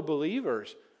fellow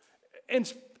believers.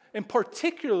 And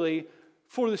particularly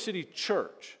For the City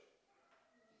Church.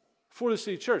 For the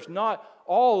City Church, not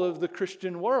all of the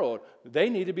Christian world. They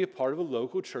need to be a part of a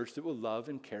local church that will love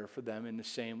and care for them in the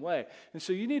same way. And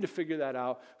so you need to figure that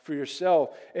out for yourself.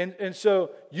 And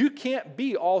so you can't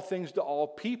be all things to all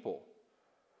people,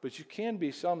 but you can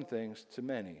be some things to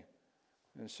many.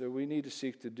 And so we need to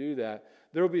seek to do that.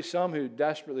 There will be some who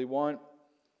desperately want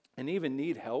and even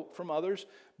need help from others,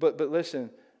 but listen,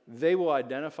 they will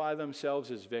identify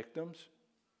themselves as victims.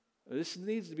 This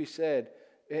needs to be said,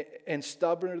 and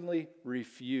stubbornly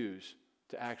refuse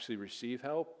to actually receive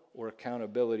help or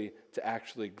accountability to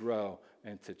actually grow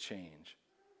and to change.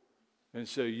 And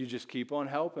so you just keep on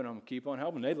helping them, keep on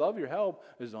helping. They love your help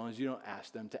as long as you don't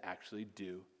ask them to actually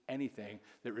do anything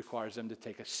that requires them to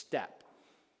take a step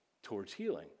towards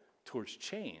healing, towards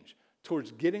change,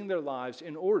 towards getting their lives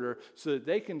in order so that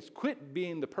they can quit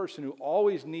being the person who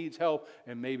always needs help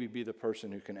and maybe be the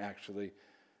person who can actually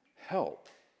help.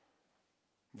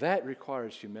 That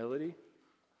requires humility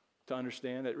to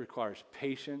understand. It requires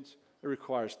patience. It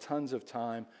requires tons of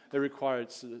time. It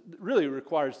really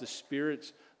requires the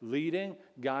Spirit's leading,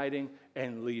 guiding,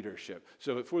 and leadership.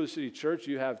 So for the City Church,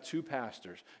 you have two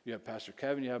pastors. You have Pastor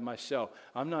Kevin, you have myself.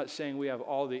 I'm not saying we have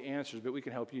all the answers, but we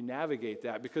can help you navigate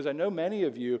that because I know many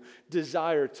of you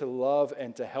desire to love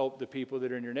and to help the people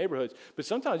that are in your neighborhoods. But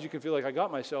sometimes you can feel like I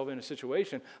got myself in a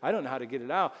situation, I don't know how to get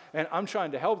it out, and I'm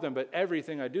trying to help them, but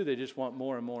everything I do, they just want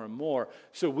more and more and more.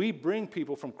 So we bring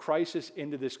people from crisis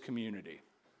into this community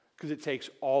because it takes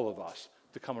all of us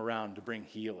to come around to bring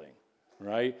healing.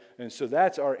 Right? And so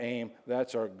that's our aim.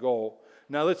 That's our goal.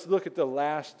 Now let's look at the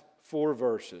last 4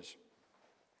 verses.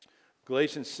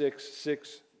 Galatians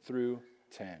 6 through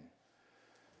 10.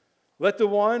 Let the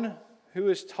one who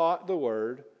is taught the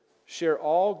word share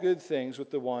all good things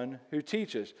with the one who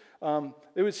teaches.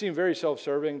 It would seem very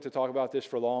self-serving to talk about this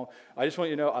for long. I just want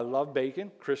you to know I love bacon.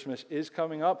 Christmas is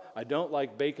coming up. I don't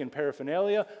like bacon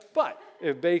paraphernalia, but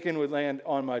if bacon would land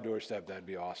on my doorstep, that'd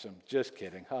be awesome. Just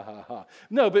kidding. Ha, ha, ha.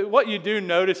 No, but what you do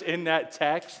notice in that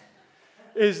text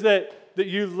is that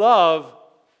you love,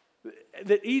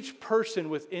 that each person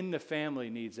within the family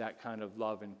needs that kind of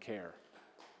love and care.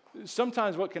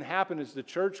 Sometimes what can happen is the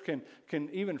church can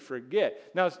even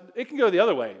forget. Now, it can go the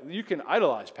other way. You can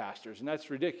idolize pastors, and that's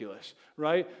ridiculous,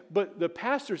 right? But the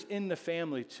pastors in the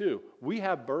family, too. We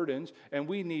have burdens, and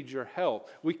we need your help.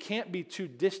 We can't be too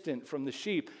distant from the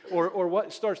sheep, or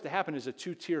what starts to happen is a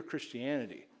two-tier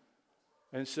Christianity.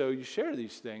 And so you share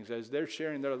these things as they're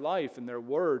sharing their life and their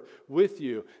word with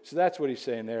you. So that's what he's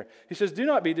saying there. He says, do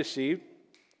not be deceived.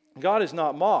 God is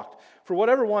not mocked. For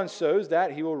whatever one sows,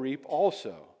 that he will reap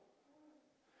also.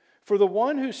 For the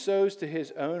one who sows to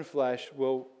his own flesh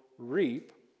will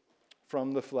reap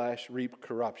from the flesh, reap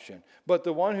corruption. But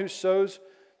the one who sows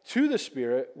to the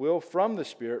Spirit will from the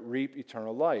Spirit reap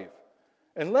eternal life.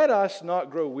 And let us not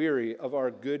grow weary of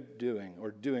our good doing or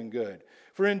doing good.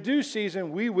 For in due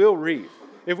season we will reap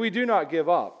if we do not give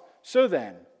up. So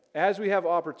then, as we have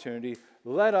opportunity,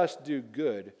 let us do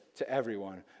good to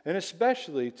everyone, and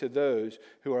especially to those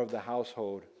who are of the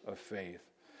household of faith.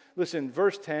 Listen,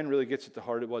 verse 10 really gets at the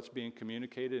heart of what's being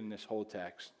communicated in this whole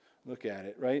text. Look at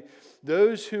it, right?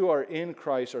 Those who are in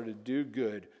Christ are to do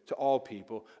good to all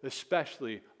people,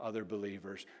 especially other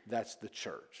believers. That's the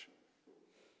church.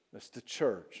 That's the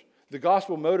church. The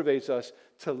gospel motivates us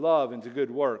to love and to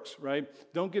good works, right?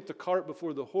 Don't get the cart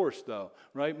before the horse, though,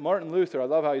 right? Martin Luther, I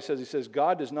love how he says,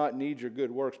 God does not need your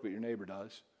good works, but your neighbor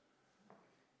does.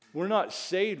 We're not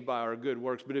saved by our good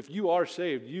works, but if you are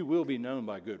saved, you will be known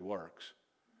by good works.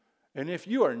 And if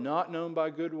you are not known by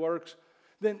good works,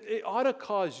 then it ought to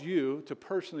cause you to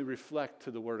personally reflect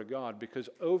to the Word of God, because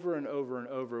over and over and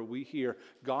over we hear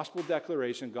gospel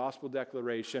declaration,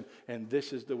 and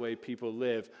this is the way people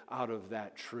live out of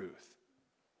that truth.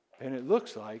 And it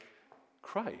looks like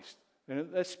Christ.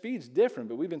 And that speed's different,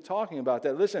 but we've been talking about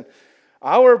that. Listen,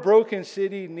 our broken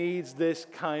city needs this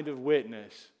kind of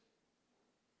witness.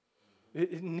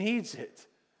 It needs it.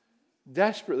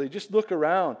 Desperately. Just look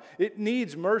around. It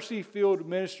needs mercy-filled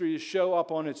ministry to show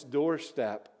up on its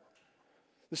doorstep.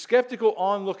 The skeptical,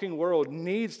 onlooking world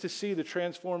needs to see the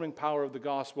transforming power of the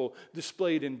gospel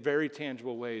displayed in very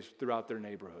tangible ways throughout their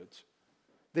neighborhoods.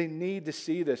 They need to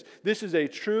see this. This is a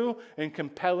true and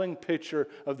compelling picture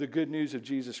of the good news of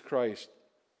Jesus Christ.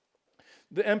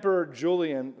 The Emperor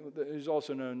Julian, who's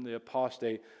also known the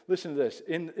apostate, listen to this.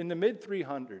 In the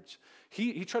mid-300s,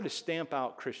 he tried to stamp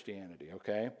out Christianity,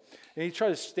 okay? And he tried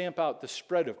to stamp out the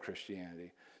spread of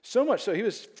Christianity. So much so, he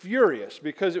was furious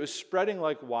because it was spreading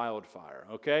like wildfire,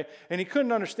 okay? And he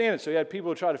couldn't understand it, so he had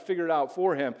people try to figure it out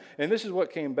for him. And this is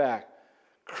what came back.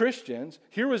 Christians,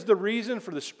 here was the reason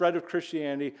for the spread of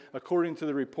Christianity according to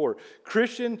the report.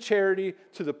 Christian charity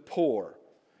to the poor.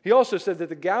 He also said that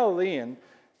the Galilean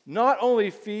not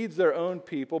only feeds their own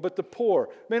people, but the poor.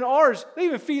 Man, they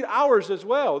even feed ours as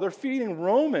well. They're feeding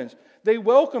Romans. They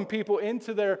welcome people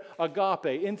into their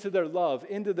agape, into their love,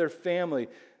 into their family.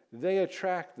 They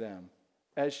attract them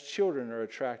as children are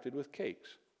attracted with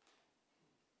cakes.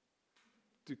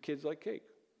 Do kids like cake?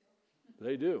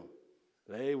 They do.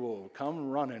 They will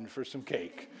come running for some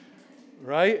cake,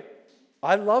 right?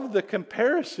 I love the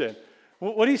comparison.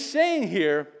 What he's saying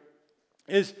here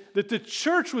is that the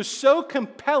church was so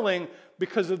compelling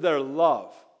because of their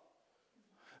love,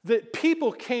 that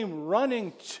people came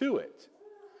running to it,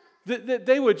 that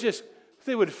they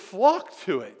would flock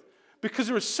to it, because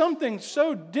there was something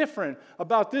so different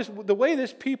about this, the way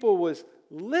this people was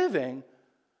living,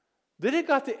 that it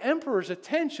got the emperor's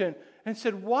attention and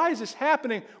said, why is this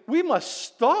happening? We must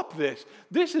stop this.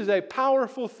 This is a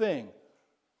powerful thing.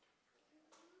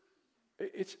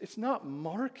 It's not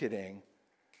marketing.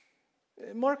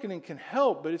 Marketing can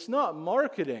help, but it's not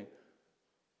marketing.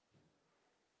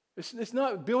 It's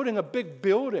not building a big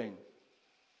building.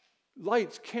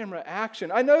 Lights, camera,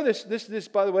 action. I know this,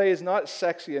 by the way, is not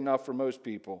sexy enough for most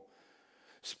people.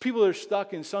 People are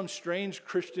stuck in some strange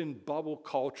Christian bubble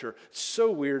culture. It's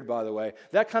so weird, by the way.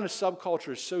 That kind of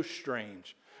subculture is so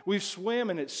strange. We've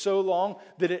swam in it so long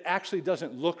that it actually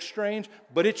doesn't look strange,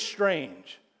 but it's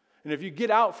strange. And if you get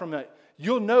out from it,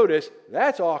 you'll notice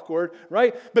that's awkward,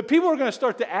 right? But people are going to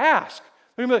start to ask.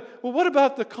 They're going to be like, well, what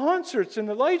about the concerts and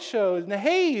the light shows and the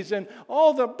haze and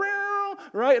all the brrrr,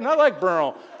 right? And I like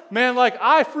brrrr. Man, like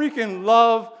I freaking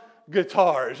love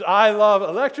guitars. I love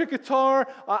electric guitar.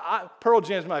 Pearl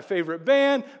Jam's my favorite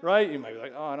band, right? You might be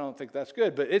like, oh, I don't think that's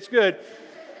good, but it's good.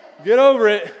 Get over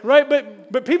it, right?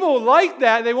 But people like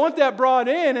that. They want that brought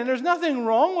in, and there's nothing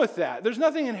wrong with that. There's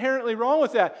nothing inherently wrong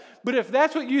with that. But if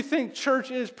that's what you think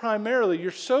church is primarily,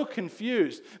 you're so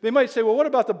confused. They might say, well, what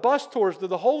about the bus tours to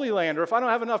the Holy Land? Or if I don't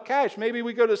have enough cash, maybe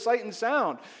we go to Sight and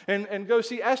Sound and go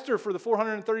see Esther for the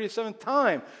 437th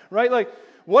time, right? Like,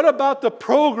 what about the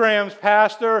programs,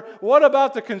 Pastor? What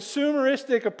about the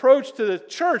consumeristic approach to the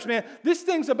church? Man, this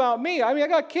thing's about me. I mean, I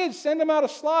got kids. Send them out a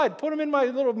slide. Put them in my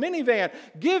little minivan.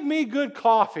 Give me good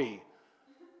coffee.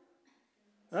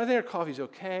 And I think our coffee's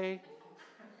okay.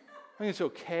 I think it's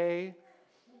okay.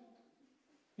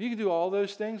 You can do all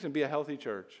those things and be a healthy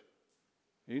church.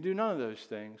 You can do none of those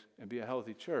things and be a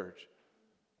healthy church.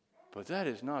 But that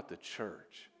is not the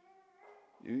church.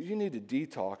 You need to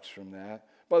detox from that.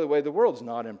 By the way, the world's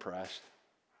not impressed.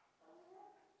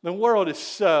 The world is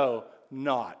so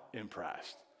not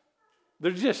impressed.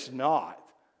 They're just not.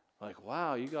 Like,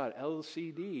 wow, you got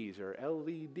LCDs or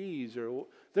LEDs or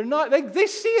they're not. They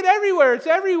see it everywhere. It's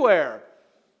everywhere.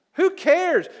 Who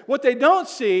cares? What they don't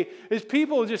see is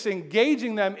people just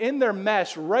engaging them in their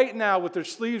mess right now with their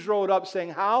sleeves rolled up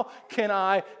saying, how can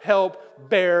I help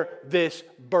bear this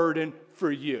burden for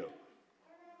you?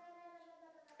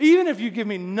 Even if you give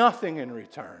me nothing in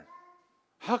return,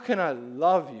 how can I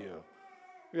love you?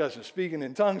 We got some speaking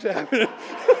in tongues happening.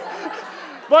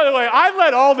 By the way, I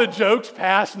let all the jokes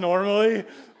pass normally,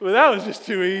 but that was just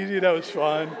too easy. That was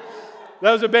fun.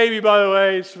 That was a baby, by the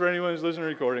way. It's for anyone who's listening to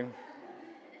recording.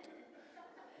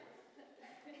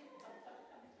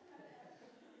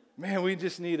 Man, we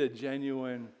just need a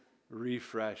genuine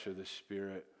refresh of the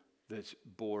Spirit that's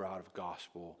bore out of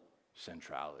gospel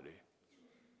centrality.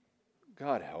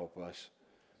 God help us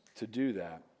to do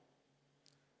that.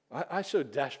 I so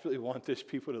desperately want this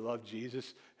people to love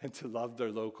Jesus and to love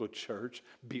their local church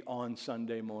beyond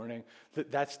Sunday morning.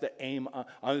 That's the aim.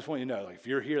 I just want you to know, like, if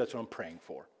you're here, that's what I'm praying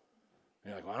for.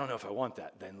 And you're like, well, I don't know if I want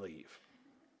that. Then leave.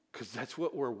 Because that's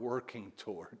what we're working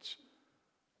towards.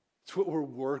 It's what we're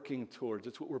working towards.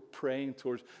 It's what we're praying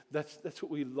towards. That's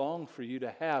what we long for you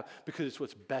to have, because it's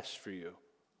what's best for you.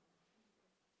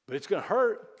 But it's going to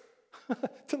hurt.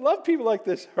 To love people like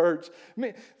this hurts. I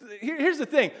mean, here's the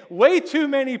thing. Way too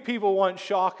many people want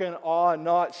shock and awe,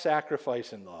 not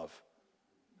sacrifice and love.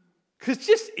 Because it's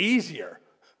just easier.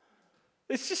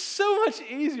 It's just so much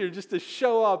easier just to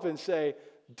show up and say,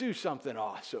 do something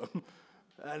awesome.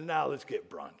 And now let's get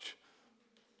brunch.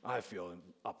 I feel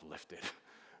uplifted.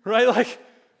 Right? Like,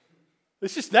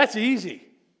 that's easy.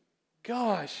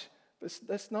 Gosh,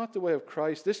 that's not the way of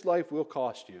Christ. This life will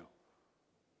cost you.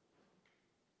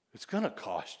 It's going to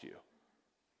cost you.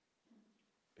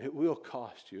 It will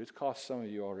cost you. It's cost some of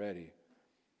you already.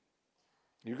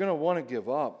 You're going to want to give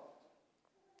up.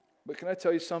 But can I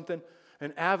tell you something?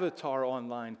 An avatar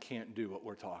online can't do what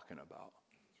we're talking about.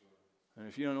 And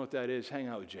if you don't know what that is, hang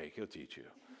out with Jake. He'll teach you.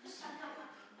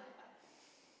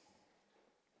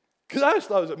 Because I just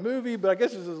thought it was a movie, but I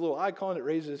guess it's this little icon that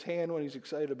raises his hand when he's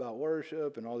excited about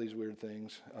worship and all these weird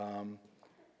things.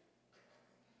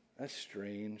 That's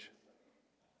strange.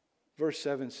 Verse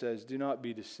 7 says, do not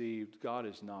be deceived. God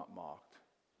is not mocked.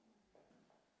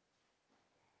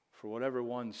 For whatever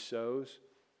one sows,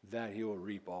 that he will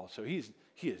reap also. He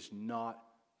is not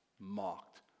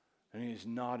mocked. And he is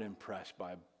not impressed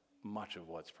by much of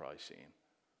what's probably seen.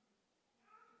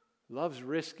 Love's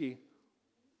risky.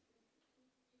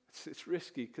 It's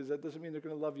risky because that doesn't mean they're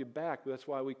going to love you back. But that's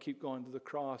why we keep going to the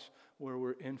cross where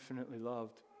we're infinitely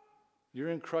loved. You're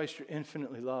in Christ, you're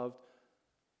infinitely loved.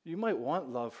 You might want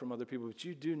love from other people, but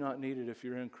you do not need it if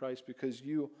you're in Christ because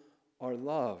you are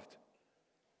loved.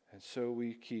 And so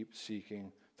we keep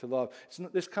seeking to love.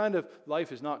 This kind of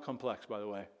life is not complex, by the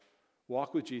way.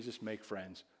 Walk with Jesus, make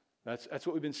friends. That's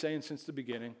what we've been saying since the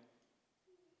beginning.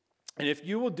 And if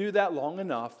you will do that long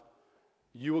enough,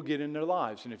 you will get in their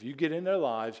lives. And if you get in their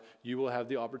lives, you will have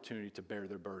the opportunity to bear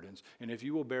their burdens. And if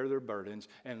you will bear their burdens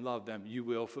and love them, you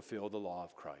will fulfill the law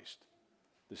of Christ.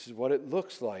 This is what it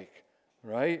looks like,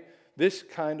 right? This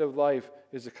kind of life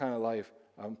is the kind of life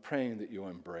I'm praying that you'll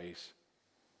embrace.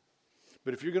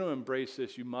 But if you're going to embrace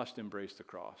this, you must embrace the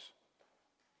cross.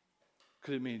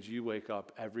 Because it means you wake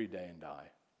up every day and die.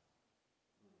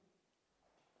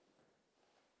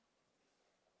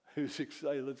 Who's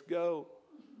excited? Let's go.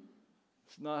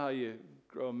 It's not how you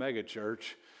grow a mega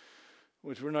church,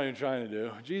 which we're not even trying to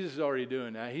do. Jesus is already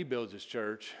doing that. He builds his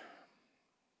church.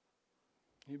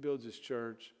 He builds his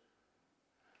church.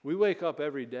 We wake up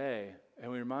every day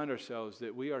and we remind ourselves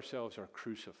that we ourselves are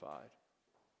crucified.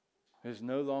 It is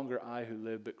no longer I who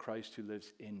live, but Christ who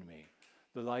lives in me.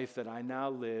 The life that I now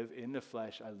live in the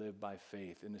flesh, I live by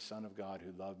faith in the Son of God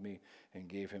who loved me and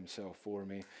gave himself for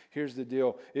me. Here's the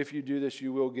deal. If you do this,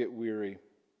 you will get weary.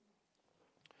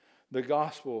 The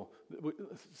gospel,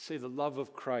 say the love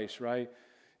of Christ, right,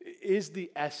 is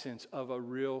the essence of a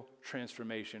real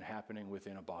transformation happening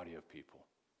within a body of people.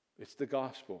 It's the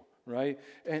gospel, right?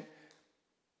 And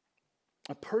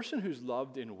a person who's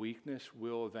loved in weakness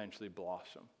will eventually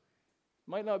blossom.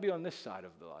 Might not be on this side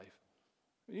of the life.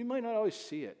 You might not always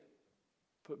see it.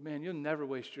 But man, you'll never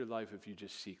waste your life if you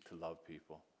just seek to love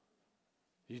people.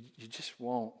 You just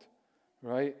won't,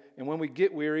 right? And when we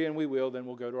get weary, and we will, then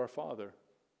we'll go to our Father.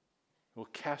 We'll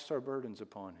cast our burdens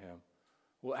upon him.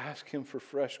 We'll ask him for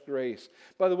fresh grace.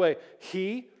 By the way,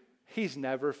 he's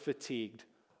never fatigued.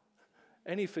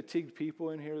 Any fatigued people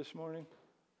in here this morning?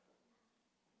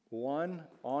 One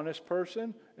honest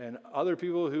person and other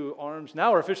people whose arms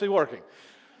now are officially working.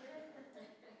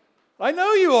 I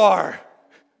know you are.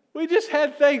 We just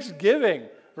had Thanksgiving,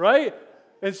 right?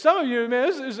 And some of you, man,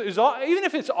 this is even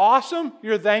if it's awesome,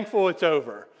 you're thankful it's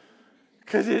over.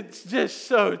 Because it's just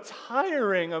so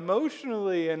tiring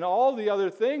emotionally and all the other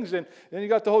things. And then you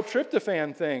got the whole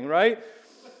tryptophan thing, right?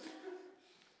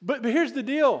 But here's the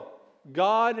deal.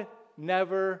 God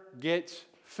never gets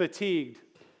fatigued.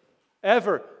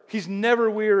 Ever. He's never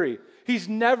weary. He's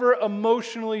never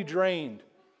emotionally drained.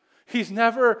 He's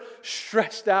never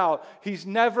stressed out. He's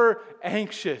never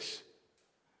anxious.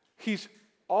 He's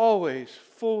always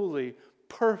fully,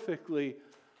 perfectly,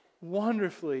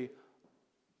 wonderfully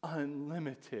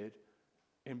unlimited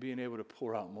in being able to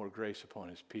pour out more grace upon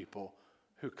his people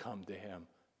who come to him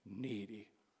needy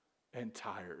and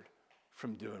tired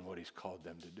from doing what he's called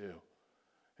them to do.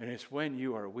 And it's when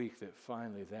you are weak that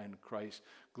finally then Christ's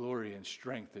glory and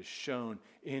strength is shown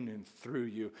in and through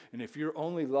you. And if you're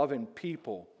only loving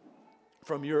people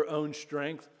from your own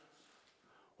strength,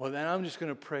 well, then I'm just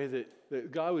going to pray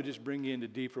that God would just bring you into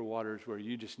deeper waters where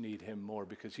you just need him more,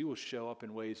 because he will show up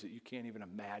in ways that you can't even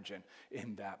imagine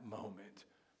in that moment.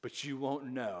 But you won't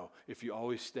know if you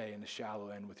always stay in the shallow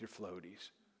end with your floaties.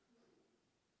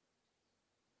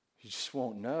 You just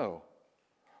won't know.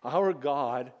 Our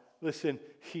God, listen,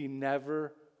 he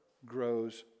never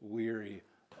grows weary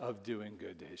of doing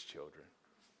good to his children.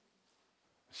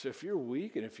 So if you're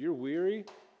weak and if you're weary,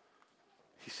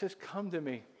 he says, come to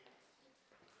me.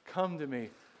 Come to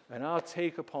me, and I'll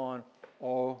take upon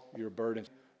all your burdens.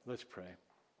 Let's pray.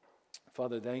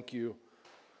 Father, thank you.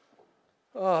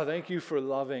 Oh, thank you for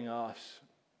loving us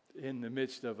in the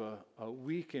midst of a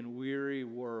weak and weary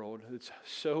world that's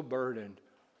so burdened.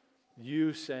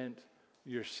 You sent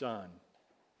your Son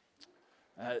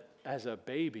as a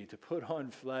baby to put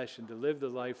on flesh and to live the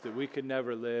life that we could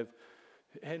never live,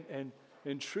 and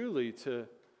truly to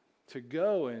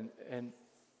go and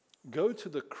go to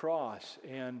the cross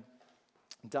and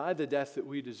die the death that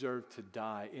we deserve to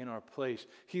die in our place.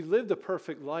 He lived a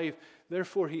perfect life,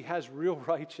 therefore he has real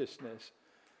righteousness.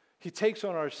 He takes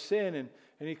on our sin and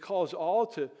he calls all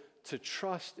to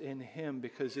trust in him,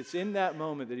 because it's in that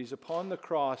moment that he's upon the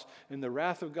cross and the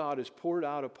wrath of God is poured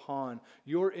out upon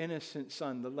your innocent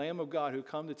Son, the Lamb of God who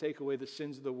come to take away the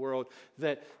sins of the world,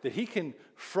 that he can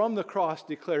from the cross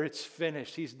declare it's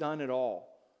finished. He's done it all.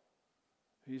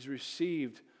 He's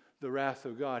received the wrath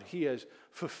of God. He has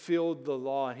fulfilled the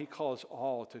law, and he calls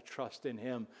all to trust in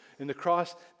him. And the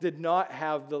cross did not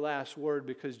have the last word,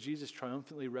 because Jesus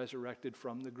triumphantly resurrected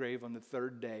from the grave on the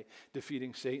third day,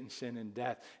 defeating Satan, sin, and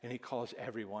death. And he calls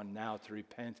everyone now to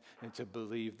repent and to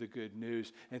believe the good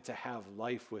news and to have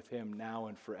life with him now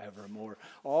and forevermore.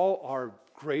 All our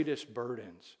greatest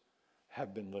burdens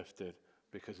have been lifted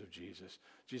because of Jesus.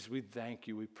 Jesus, we thank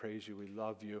you, we praise you, we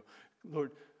love you.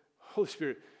 Lord, Holy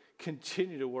Spirit,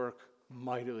 continue to work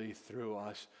mightily through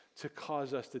us to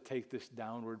cause us to take this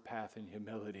downward path in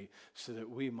humility, so that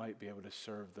we might be able to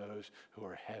serve those who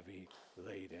are heavy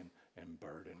laden and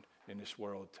burdened in this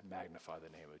world, to magnify the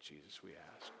name of Jesus, we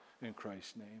ask. In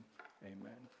Christ's name,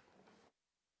 amen.